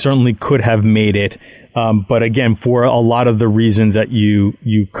certainly could have made it. But again, for a lot of the reasons that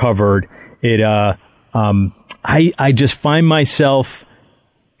you covered, I just find myself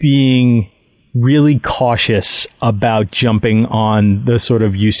being really cautious about jumping on the sort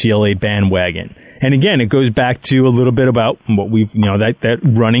of UCLA bandwagon. And again, it goes back to a little bit about what we've, that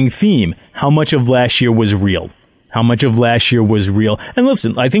running theme. How much of last year was real? And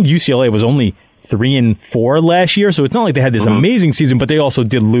listen, I think UCLA was only 3-4 last year, so it's not like they had this amazing season, but they also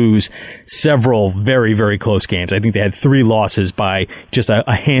did lose several very, very close games. I think they had 3 losses by just a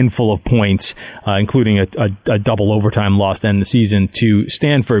handful of points, including a double overtime loss to end the season to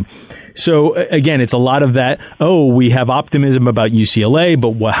Stanford. So again, it's a lot of that. Oh, we have optimism about UCLA,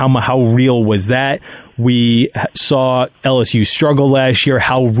 but how real was that? We saw LSU struggle last year.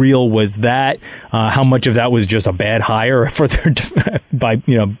 How real was that? How much of that was just a bad hire for by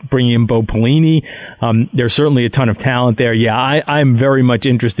bringing in Bo Pelini? There's certainly a ton of talent there. Yeah, I'm very much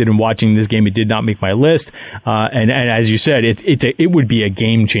interested in watching this game. It did not make my list, and as you said, it would be a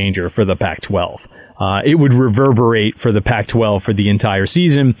game changer for the Pac-12. It would reverberate for the Pac-12 for the entire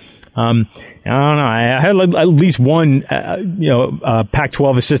season. I don't know. I had at least one,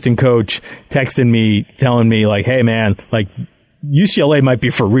 Pac-12 assistant coach texting me, telling me like, "Hey, man, like UCLA might be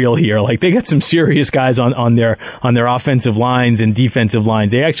for real here. Like they got some serious guys on their offensive lines and defensive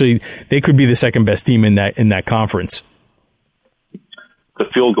lines. They could be the second best team in that conference." The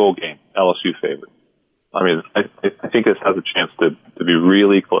field goal game, LSU favorite. I mean, I think this has a chance to be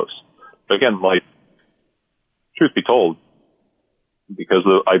really close. But again, like, truth be told, because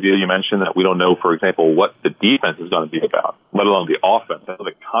the idea you mentioned that we don't know, for example, what the defense is going to be about, let alone the offense,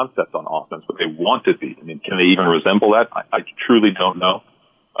 the concept on offense, what they want to be. I mean, can they even resemble that? I truly don't know.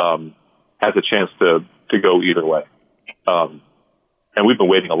 Has a chance to go either way. And we've been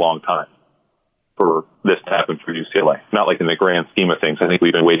waiting a long time for this to happen for UCLA. Not like in the grand scheme of things. I think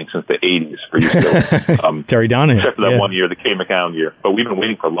we've been waiting since the 80s for UCLA. Terry Donahue. Except for that 1 year, the Kay McCown year. But we've been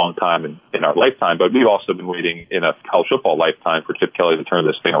waiting for a long time in our lifetime. But we've also been waiting in a college football lifetime for Chip Kelly to turn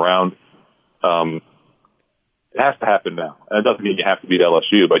this thing around. It has to happen now. And it doesn't mean you have to beat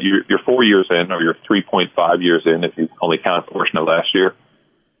LSU, but you're 4 years in, or you're 3.5 years in if you only count a portion of last year.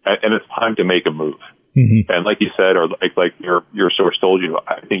 And it's time to make a move. Mm-hmm. And like you said, or like your source told you,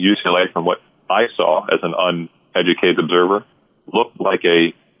 I think UCLA, from what I saw as an uneducated observer, looked like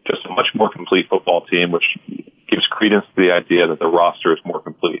just a much more complete football team, which gives credence to the idea that the roster is more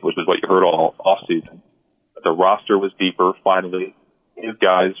complete, which is what you heard all offseason. The roster was deeper, finally. His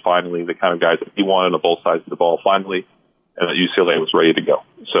guys, finally, the kind of guys that he wanted on both sides of the ball, finally, and that UCLA was ready to go.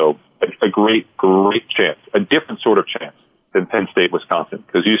 So a great chance, a different sort of chance than Penn State, Wisconsin,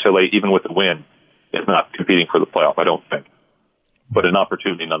 because UCLA, even with the win, is not competing for the playoff, I don't think. But an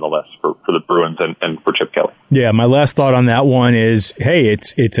opportunity nonetheless for the Bruins and for Chip Kelly. Yeah, my last thought on that one is, hey,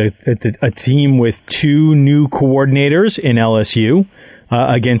 it's a team with 2 new coordinators in LSU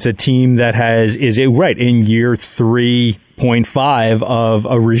against a team that is in year 3.5 of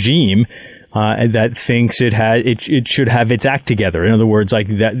a regime that thinks it should have its act together. In other words, like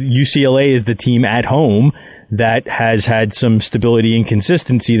that UCLA is the team at home that has had some stability and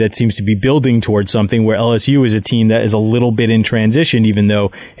consistency that seems to be building towards something, where LSU is a team that is a little bit in transition, even though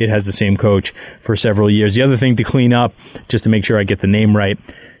it has the same coach for several years. The other thing to clean up, just to make sure I get the name right,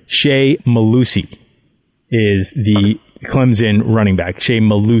 Shea Malusi is the Clemson running back. Shea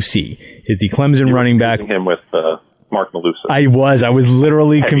Malusi is the Clemson running back. Him with Mark Malusi. I was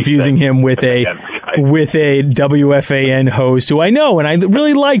literally confusing him with a WFAN host who I know and I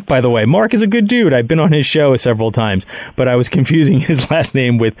really like, by the way. Mark is a good dude. I've been on his show several times, but I was confusing his last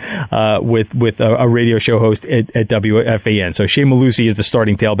name with a radio show host at WFAN. So Shea Malusi is the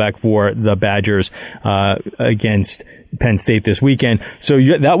starting tailback for the Badgers against Penn State this weekend. So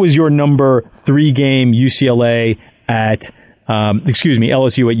that was your number 3 game, UCLA at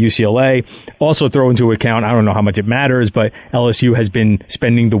LSU at UCLA. Also throw into account, I don't know how much it matters, but LSU has been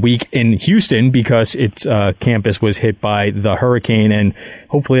spending the week in Houston because its campus was hit by the hurricane, and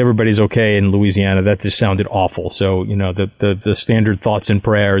hopefully everybody's okay in Louisiana. That just sounded awful. So, the standard thoughts and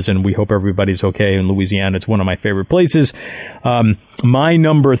prayers, and we hope everybody's okay in Louisiana. It's one of my favorite places. My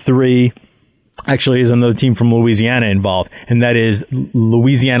number 3 actually is another team from Louisiana involved, and that is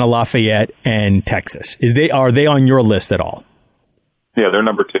Louisiana Lafayette and Texas. Are they on your list at all? Yeah, they're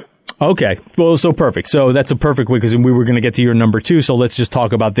number 2. Okay. Well, so perfect. So that's a perfect way because we were going to get to your number 2. So let's just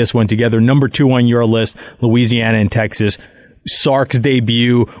talk about this one together. Number 2 on your list, Louisiana and Texas. Sark's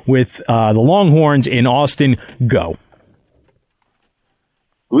debut with the Longhorns in Austin. Go.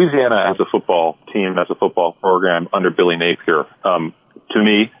 Louisiana as a football team, as a football program under Billy Napier, to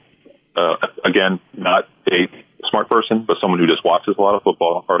me, again, not a smart person, but someone who just watches a lot of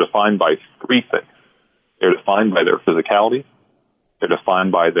football, are defined by 3 things. They're defined by their physicality. They're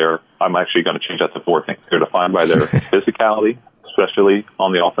defined by I'm actually going to change that to 4 things. They're defined by their physicality, especially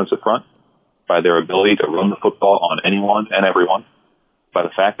on the offensive front, by their ability to run the football on anyone and everyone, by the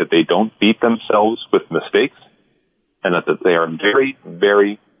fact that they don't beat themselves with mistakes, and that they are very,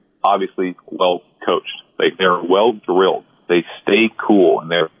 very obviously well coached. They're well drilled. They stay cool and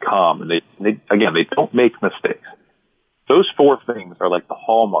they're calm, and they don't make mistakes. Those 4 things are like the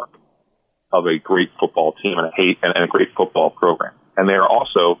hallmark of a great football team and a great football program. And they are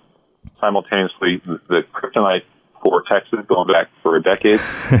also simultaneously the kryptonite for Texas going back for a decade,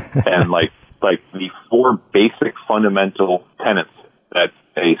 and like the 4 basic fundamental tenets that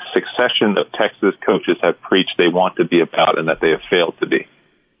a succession of Texas coaches have preached they want to be about and that they have failed to be.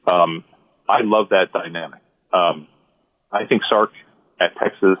 I love that dynamic. I think Sark at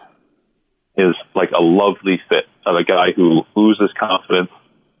Texas is like a lovely fit of a guy who loses confidence,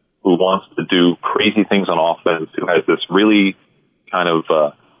 who wants to do crazy things on offense, who has this really kind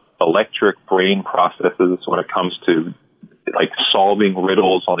of electric brain processes when it comes to like solving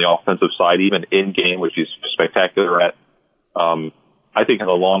riddles on the offensive side, even in game, which he's spectacular at. I think in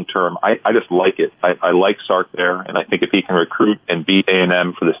the long term, I just like it. I like Sark there, and I think if he can recruit and beat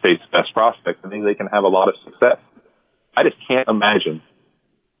A&M for the state's best prospects, I think they can have a lot of success. I just can't imagine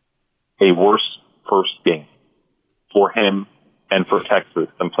a worse first game for him and for Texas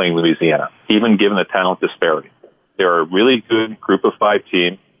than playing Louisiana, even given the talent disparity. They're a really good group of 5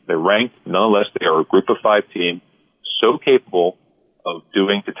 team. They're ranked. Nonetheless, they are a group of 5 team so capable of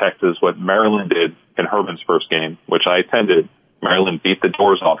doing to Texas what Maryland did in Herman's first game, which I attended. Maryland beat the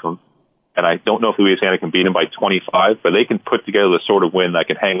doors off them. And I don't know if Louisiana can beat them by 25, but they can put together the sort of win that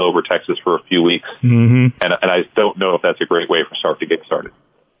can hang over Texas for a few weeks. Mm-hmm. And I don't know if that's a great way for Sark to get started.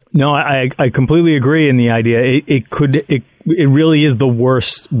 No, I completely agree in the idea. It really is the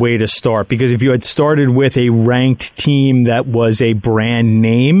worst way to start, because if you had started with a ranked team that was a brand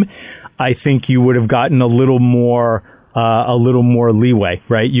name, I think you would have gotten a little more leeway,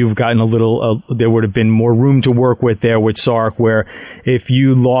 right? You've gotten there would have been more room to work with there with Sark, where if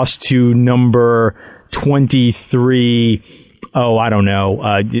you lost to number 23, I don't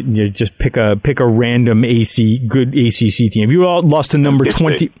know, you just pick a random good ACC team. If you lost to number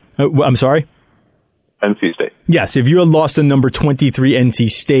 20, I'm sorry? NC State. Yes, if you had lost to number 23 NC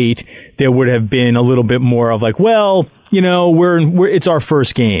State, there would have been a little bit more of like, well, it's our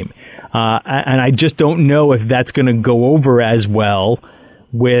first game. And I just don't know if that's going to go over as well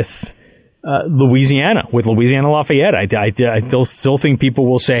with Louisiana Lafayette. I still think people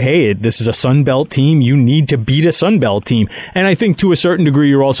will say, hey, this is a Sun Belt team. You need to beat a Sun Belt team. And I think to a certain degree,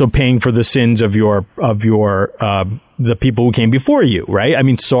 you're also paying for the sins of the people who came before you, right? I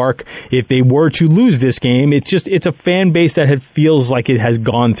mean, Sark, if they were to lose this game, it's a fan base that feels like it has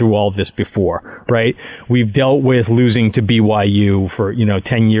gone through all this before, right? We've dealt with losing to BYU for,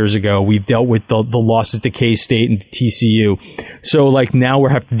 10 years ago. We've dealt with the losses to K-State and to TCU. So like now we're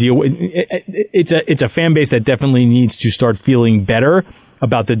having to deal with, it's a fan base that definitely needs to start feeling better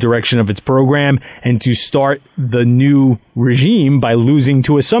about the direction of its program, and to start the new regime by losing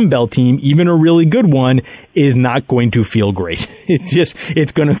to a Sun Belt team, even a really good one, is not going to feel great.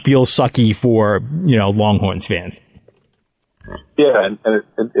 It's going to feel sucky for, Longhorns fans. Yeah, and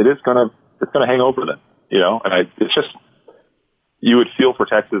it's going to hang over them, and it's just, you would feel for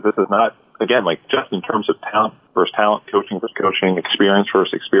Texas, this is not, again, like just in terms of talent versus talent, coaching versus coaching, experience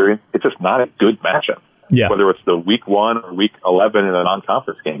versus experience, it's just not a good matchup. Yeah. Whether it's the week 1 or week 11 in a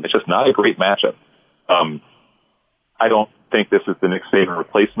non-conference game, it's just not a great matchup. I don't think this is the Nick Saban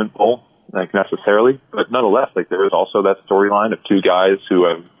replacement bowl, necessarily, but nonetheless, there is also that storyline of 2 guys who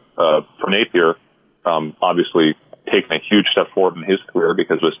have, for Napier, obviously taken a huge step forward in his career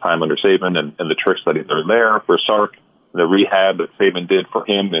because of his time under Saban and the tricks that he learned there. For Sark, the rehab that Saban did for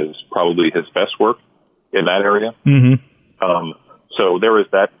him is probably his best work in that area. Mm-hmm. So there is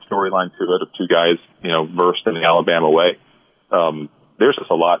that storyline to it of two guys, versed in the Alabama way. There's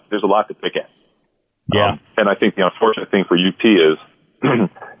just a lot to pick at. Yeah. And I think the unfortunate thing for UT is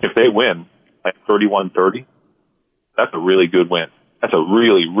if they win like 31-30, that's a really good win. That's a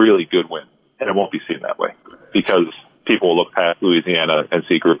really, really good win. And it won't be seen that way because people will look past Louisiana and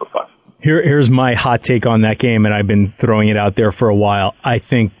see Group of Five. Here's my hot take on that game, and I've been throwing it out there for a while. I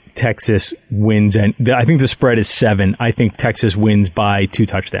think Texas wins, and I think the spread is 7. I think Texas wins by 2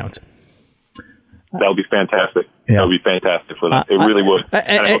 touchdowns. That would be fantastic. Yeah. That would be fantastic for them. It really would.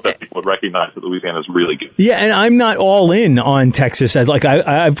 And I hope that people would recognize that Louisiana is really good. Yeah, and I'm not all in on Texas. As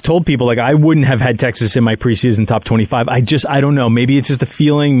I've told people, I wouldn't have had Texas in my preseason top 25. I don't know. Maybe it's just a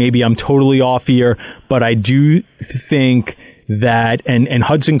feeling. Maybe I'm totally off here. But I do think that, and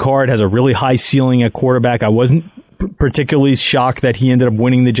Hudson Card has a really high ceiling at quarterback. I wasn't particularly shocked that he ended up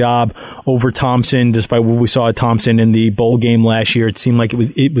winning the job over Thompson, despite what we saw at Thompson in the bowl game last year. It seemed like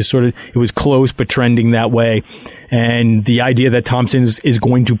it was close, but trending that way. And the idea that Thompson is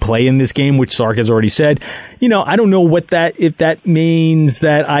going to play in this game, which Sark has already said, I don't know if that means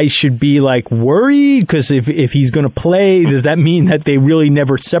that I should be worried, because if he's going to play, does that mean that they really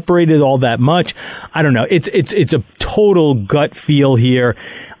never separated all that much? I don't know. It's a total gut feel here.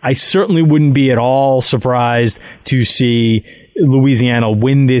 I certainly wouldn't be at all surprised to see Louisiana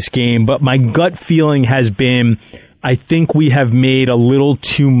win this game, but my gut feeling has been, I think we have made a little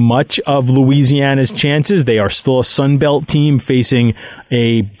too much of Louisiana's chances. They are still a Sun Belt team facing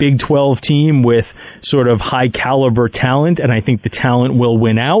a Big 12 team with sort of high caliber talent, and I think the talent will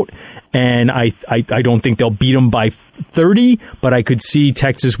win out. And I don't think they'll beat them by 30, but I could see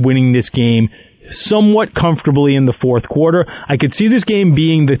Texas winning this game somewhat comfortably in the fourth quarter. I could see this game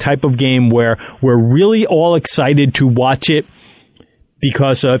being the type of game where we're really all excited to watch it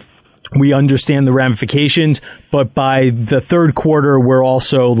because we understand the ramifications, but by the third quarter, we're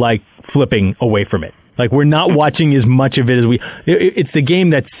also flipping away from it. We're not watching as much of it as it's the game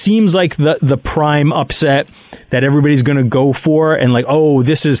that seems like the prime upset that everybody's going to go for. And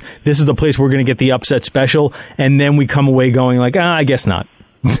this is the place we're going to get the upset special. And then we come away going I guess not.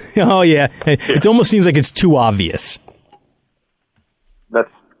 Oh yeah, it almost seems like it's too obvious. That's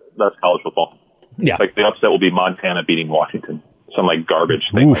college football. Yeah, the upset will be Montana beating Washington, some garbage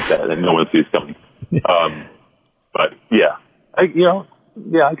thing like that, and no one sees coming. But yeah, I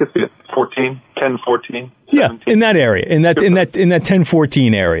can see it. 14, 10, 14. 17. Yeah, in that area, in that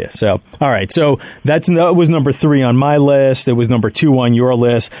 10-14 area. So, all right. So that was number 3 on my list. It was number 2 on your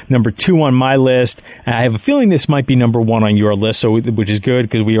list. Number 2 on my list. I have a feeling this might be number 1 on your list, which is good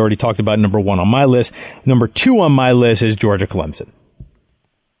because we already talked about number 1 on my list. Number 2 on my list is Georgia Clemson.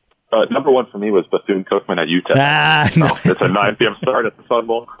 Number 1 for me was Bethune-Cookman at UTEP. No. It's a 9 p.m. start at the Sun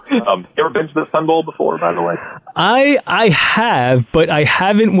Bowl. You ever been to the Sun Bowl before, by the way? I have, but I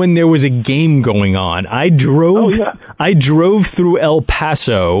haven't when there was a game going on. I drove through El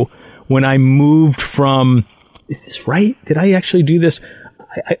Paso when I moved from. Is this right? Did I actually do this?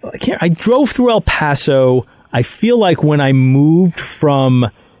 I can't. I drove through El Paso. I feel like when I moved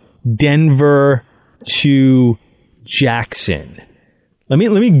from Denver to Jackson. Let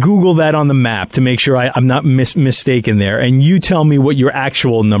me Google that on the map to make sure I'm not mistaken there. And you tell me what your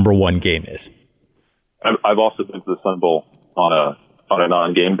actual number 1 game is. I've also been to the Sun Bowl on a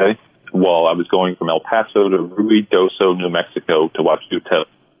non-game day while I was going from El Paso to Ruidoso, New Mexico to watch UTEP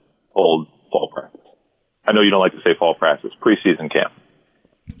hold fall practice. I know you don't like to say fall practice, preseason camp.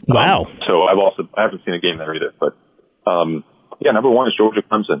 Wow. So I haven't seen a game there either. But number 1 is Georgia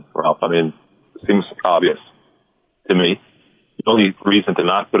Clemson, Ralph. I mean, it seems obvious to me. The only reason to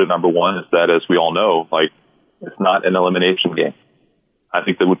not put it number 1 is that, as we all know, it's not an elimination game. I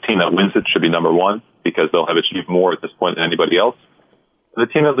think the team that wins it should be number 1 because they'll have achieved more at this point than anybody else. The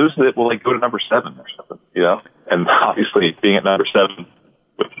team that loses it will go to number 7 or something, And obviously, being at number 7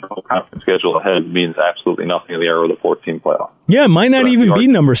 with the whole conference schedule ahead means absolutely nothing in the era of the 14 playoff. Yeah, it might not even be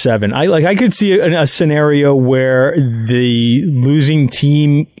number 7. I could see a scenario where the losing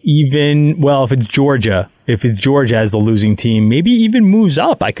team if it's Georgia as the losing team, maybe even moves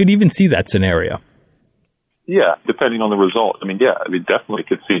up. I could even see that scenario. Yeah, depending on the result. Definitely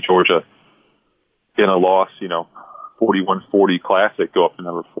could see Georgia in a loss, 41-40 classic go up to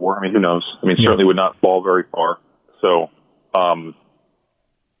number 4. Who knows? Certainly would not fall very far. So,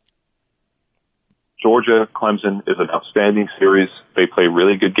 Georgia Clemson is an outstanding series. They play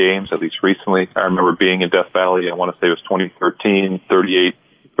really good games, at least recently. I remember being in Death Valley. I want to say it was 2013,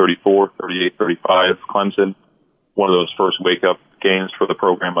 38-34, 38-35 Clemson. One of those first wake-up games for the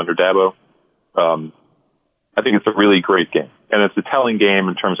program under Dabo. I think it's a really great game. And it's a telling game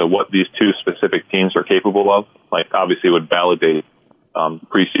in terms of what these two specific teams are capable of. Like, obviously it would validate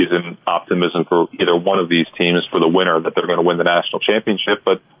preseason optimism for either one of these teams for the winner that they're going to win the national championship.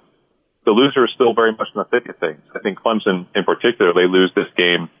 But the loser is still very much in the thick of things. I think Clemson in particular, they lose this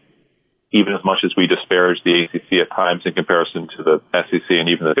game even as much as we disparage the ACC at times in comparison to the SEC and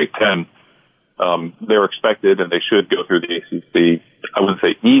even the Big Ten. They're expected and they should go through the ACC, I wouldn't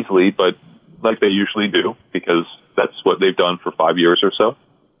say easily, but like they usually do, because that's what they've done for 5 years or so.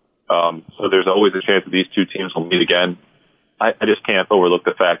 So there's always a chance that these two teams will meet again. I just can't overlook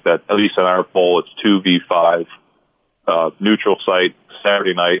the fact that, at least in our poll, it's 2v5, neutral site,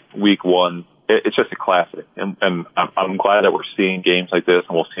 Saturday night, week 1. It's just a classic. And I'm glad that we're seeing games like this,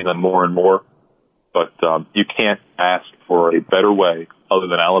 and we'll see them more and more. But you can't ask for a better way, other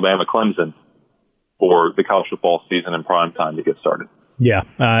than Alabama-Clemson, for the college football season in prime time to get started. Yeah,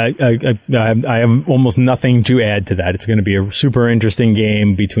 I have almost nothing to add to that. It's going to be a super interesting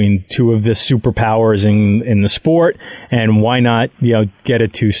game between two of the superpowers in the sport, and why not, get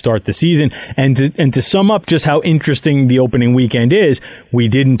it to start the season. And to sum up just how interesting the opening weekend is, we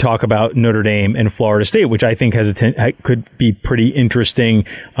didn't talk about Notre Dame and Florida State, which I think could be pretty interesting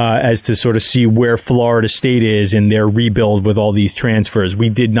as to sort of see where Florida State is in their rebuild with all these transfers. We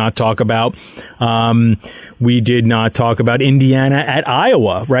did not talk about Indiana at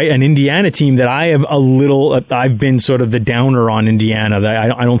Iowa, right? An Indiana team that I've been sort of the downer on Indiana.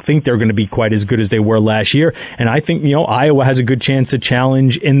 I don't think they're going to be quite as good as they were last year. And I think, Iowa has a good chance to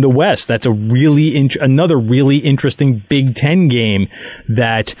challenge in the West. That's another really interesting Big Ten game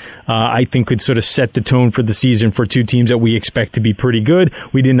that I think could sort of set the tone for the season for two teams that we expect to be pretty good.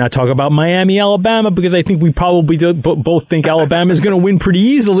 We did not talk about Miami, Alabama, because I think we probably both think Alabama is going to win pretty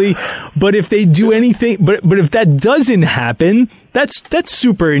easily. But if they do anything, but if that doesn't happen, that's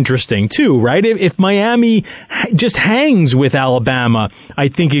super interesting too, right? If Miami just hangs with Alabama, I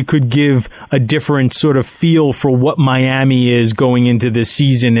think it could give a different sort of feel for what Miami is going into this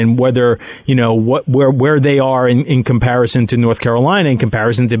season, and whether, where they are in comparison to North Carolina, in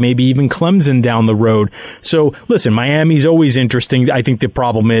comparison to maybe even Clemson down the road. So listen, Miami's always interesting. I think the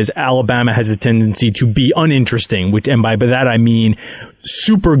problem is Alabama has a tendency to be uninteresting, and by that I mean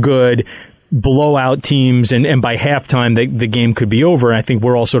super good, blowout teams, and by halftime the game could be over. And I think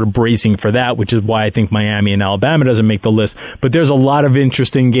we're all sort of bracing for that, which is why I think Miami and Alabama doesn't make the list. But there's a lot of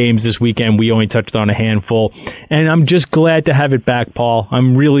interesting games this weekend. We only touched on a handful, and I'm just glad to have it back, Paul.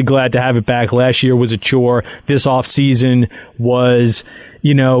 I'm really glad to have it back. Last year was a chore. This off season was,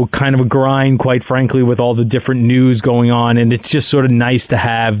 kind of a grind, quite frankly, with all the different news going on. And it's just sort of nice to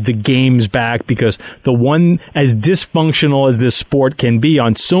have the games back, because the one, as dysfunctional as this sport can be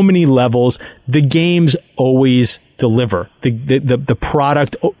on so many levels, the games always deliver. The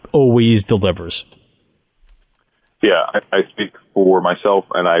product always delivers. Yeah, I speak for myself,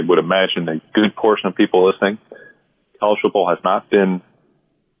 and I would imagine a good portion of people listening. College football has not been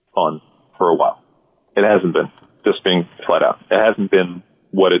fun for a while. It hasn't been, just being flat out. It hasn't been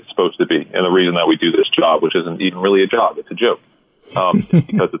what it's supposed to be. And the reason that we do this job, which isn't even really a job, it's a joke, is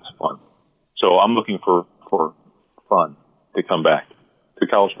because it's fun. So I'm looking for fun to come back to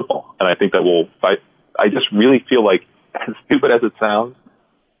college football. And I think that I just really feel like, as stupid as it sounds,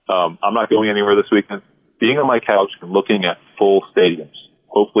 I'm not going anywhere this weekend. Being on my couch and looking at full stadiums,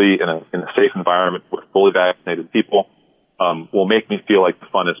 hopefully in a safe environment with fully vaccinated people, will make me feel like the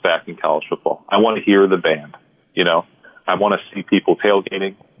fun is back in college football. I want to hear the band, I want to see people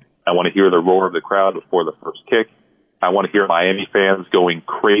tailgating. I want to hear the roar of the crowd before the first kick. I want to hear Miami fans going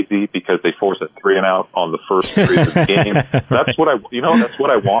crazy because they force a 3-and-out on the first three of the game. That's what that's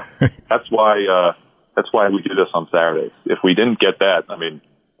what I want. That's why we do this on Saturdays. If we didn't get that,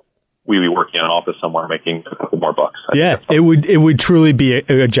 we'd be working in an office somewhere making a couple more bucks. Yeah, it would truly be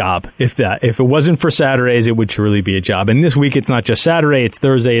a job if it wasn't for Saturdays. It would truly be a job. And this week, it's not just Saturday; it's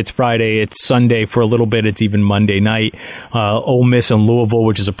Thursday, it's Friday, it's Sunday for a little bit. It's even Monday night. Ole Miss and Louisville,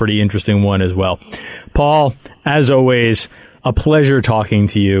 which is a pretty interesting one as well. Paul, as always, a pleasure talking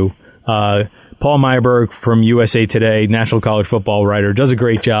to you. Paul Myberg from USA Today, national college football writer, does a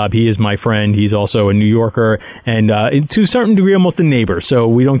great job. He is my friend. He's also a New Yorker and to a certain degree almost a neighbor. So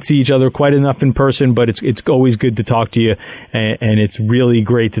we don't see each other quite enough in person, but it's always good to talk to you, and it's really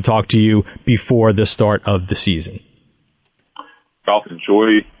great to talk to you before the start of the season. Ralph,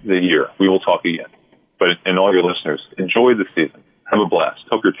 enjoy the year. We will talk again. But and all your listeners, enjoy the season. Have a blast.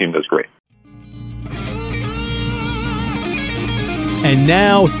 Hope your team does great. And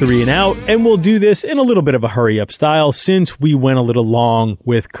now 3 and Out, and we'll do this in a little bit of a hurry-up style since we went a little long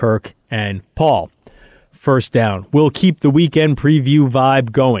with Kirk and Paul. First down, we'll keep the weekend preview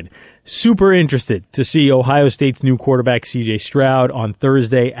vibe going. Super interested to see Ohio State's new quarterback C.J. Stroud on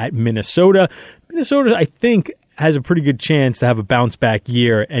Thursday at Minnesota. Minnesota, I think, has a pretty good chance to have a bounce-back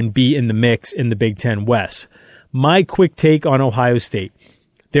year and be in the mix in the Big Ten West. My quick take on Ohio State.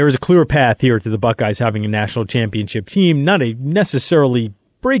 There is a clear path here to the Buckeyes having a national championship team. Not a necessarily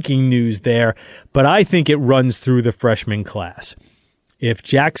breaking news there, but I think it runs through the freshman class. If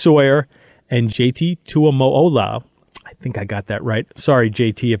Jack Sawyer and JT Tuimoloau, I think I got that right. Sorry,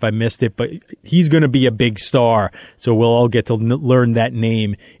 JT, if I missed it, but he's going to be a big star, so we'll all get to learn that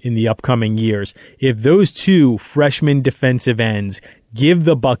name in the upcoming years. If those two freshman defensive ends give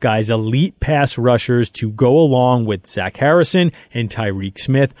the Buckeyes elite pass rushers to go along with Zach Harrison and Tyreek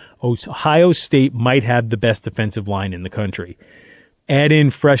Smith, Ohio State might have the best defensive line in the country. Add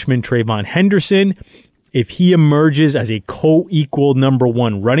in freshman Trayvon Henderson. If he emerges as a co-equal number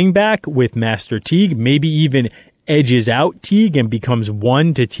one running back with Master Teague, maybe even edges out Teague and becomes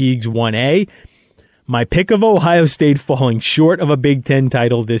 1 to Teague's 1A, my pick of Ohio State falling short of a Big Ten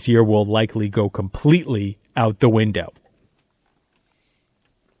title this year will likely go completely out the window.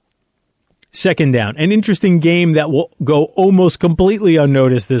 Second down, an interesting game that will go almost completely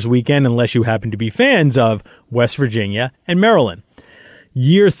unnoticed this weekend unless you happen to be fans of West Virginia and Maryland.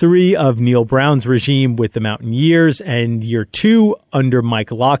 Year 3 of Neil Brown's regime with the Mountaineers and year 2 under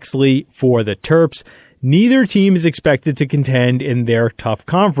Mike Locksley for the Terps. Neither team is expected to contend in their tough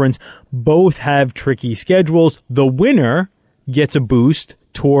conference. Both have tricky schedules. The winner gets a boost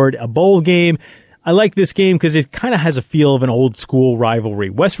toward a bowl game. I like this game because it kind of has a feel of an old school rivalry.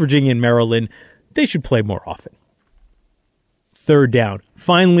 West Virginia and Maryland, they should play more often. Third down.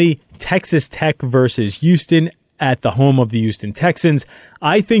 Finally, Texas Tech versus Houston at the home of the Houston Texans.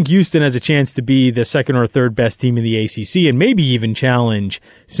 I think Houston has a chance to be the second or third best team in the ACC and maybe even challenge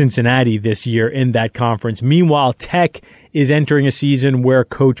Cincinnati this year in that conference. Meanwhile, Tech is entering a season where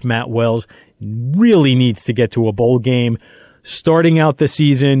Coach Matt Wells really needs to get to a bowl game. Starting out the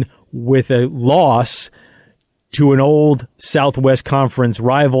season with a loss to an old Southwest Conference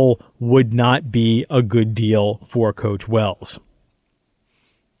rival would not be a good deal for Coach Wells.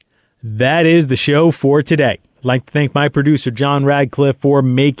 That is the show for today. I'd like to thank my producer, John Radcliffe, for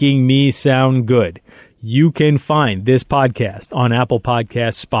making me sound good. You can find this podcast on Apple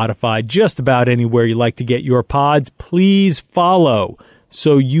Podcasts, Spotify, just about anywhere you like to get your pods. Please follow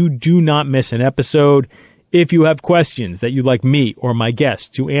so you do not miss an episode. If you have questions that you'd like me or my guests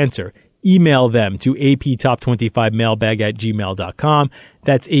to answer, email them to aptop25mailbag@gmail.com.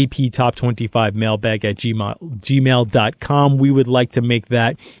 That's aptop25mailbag@gmail.com. We would like to make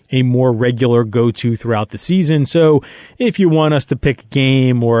that a more regular go-to throughout the season. So if you want us to pick a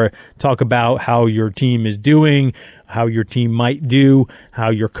game or talk about how your team is doing, how your team might do,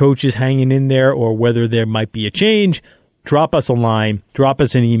 how your coach is hanging in there, or whether there might be a change, drop us a line, drop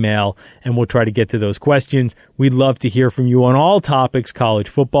us an email, and we'll try to get to those questions. We'd love to hear from you on all topics, college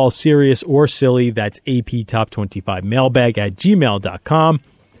football, serious or silly. That's aptop25mailbag@gmail.com.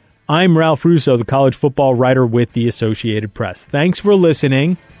 I'm Ralph Russo, the college football writer with the Associated Press. Thanks for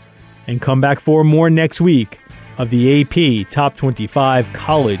listening, and come back for more next week of the AP Top 25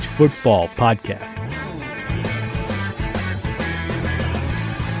 College Football Podcast.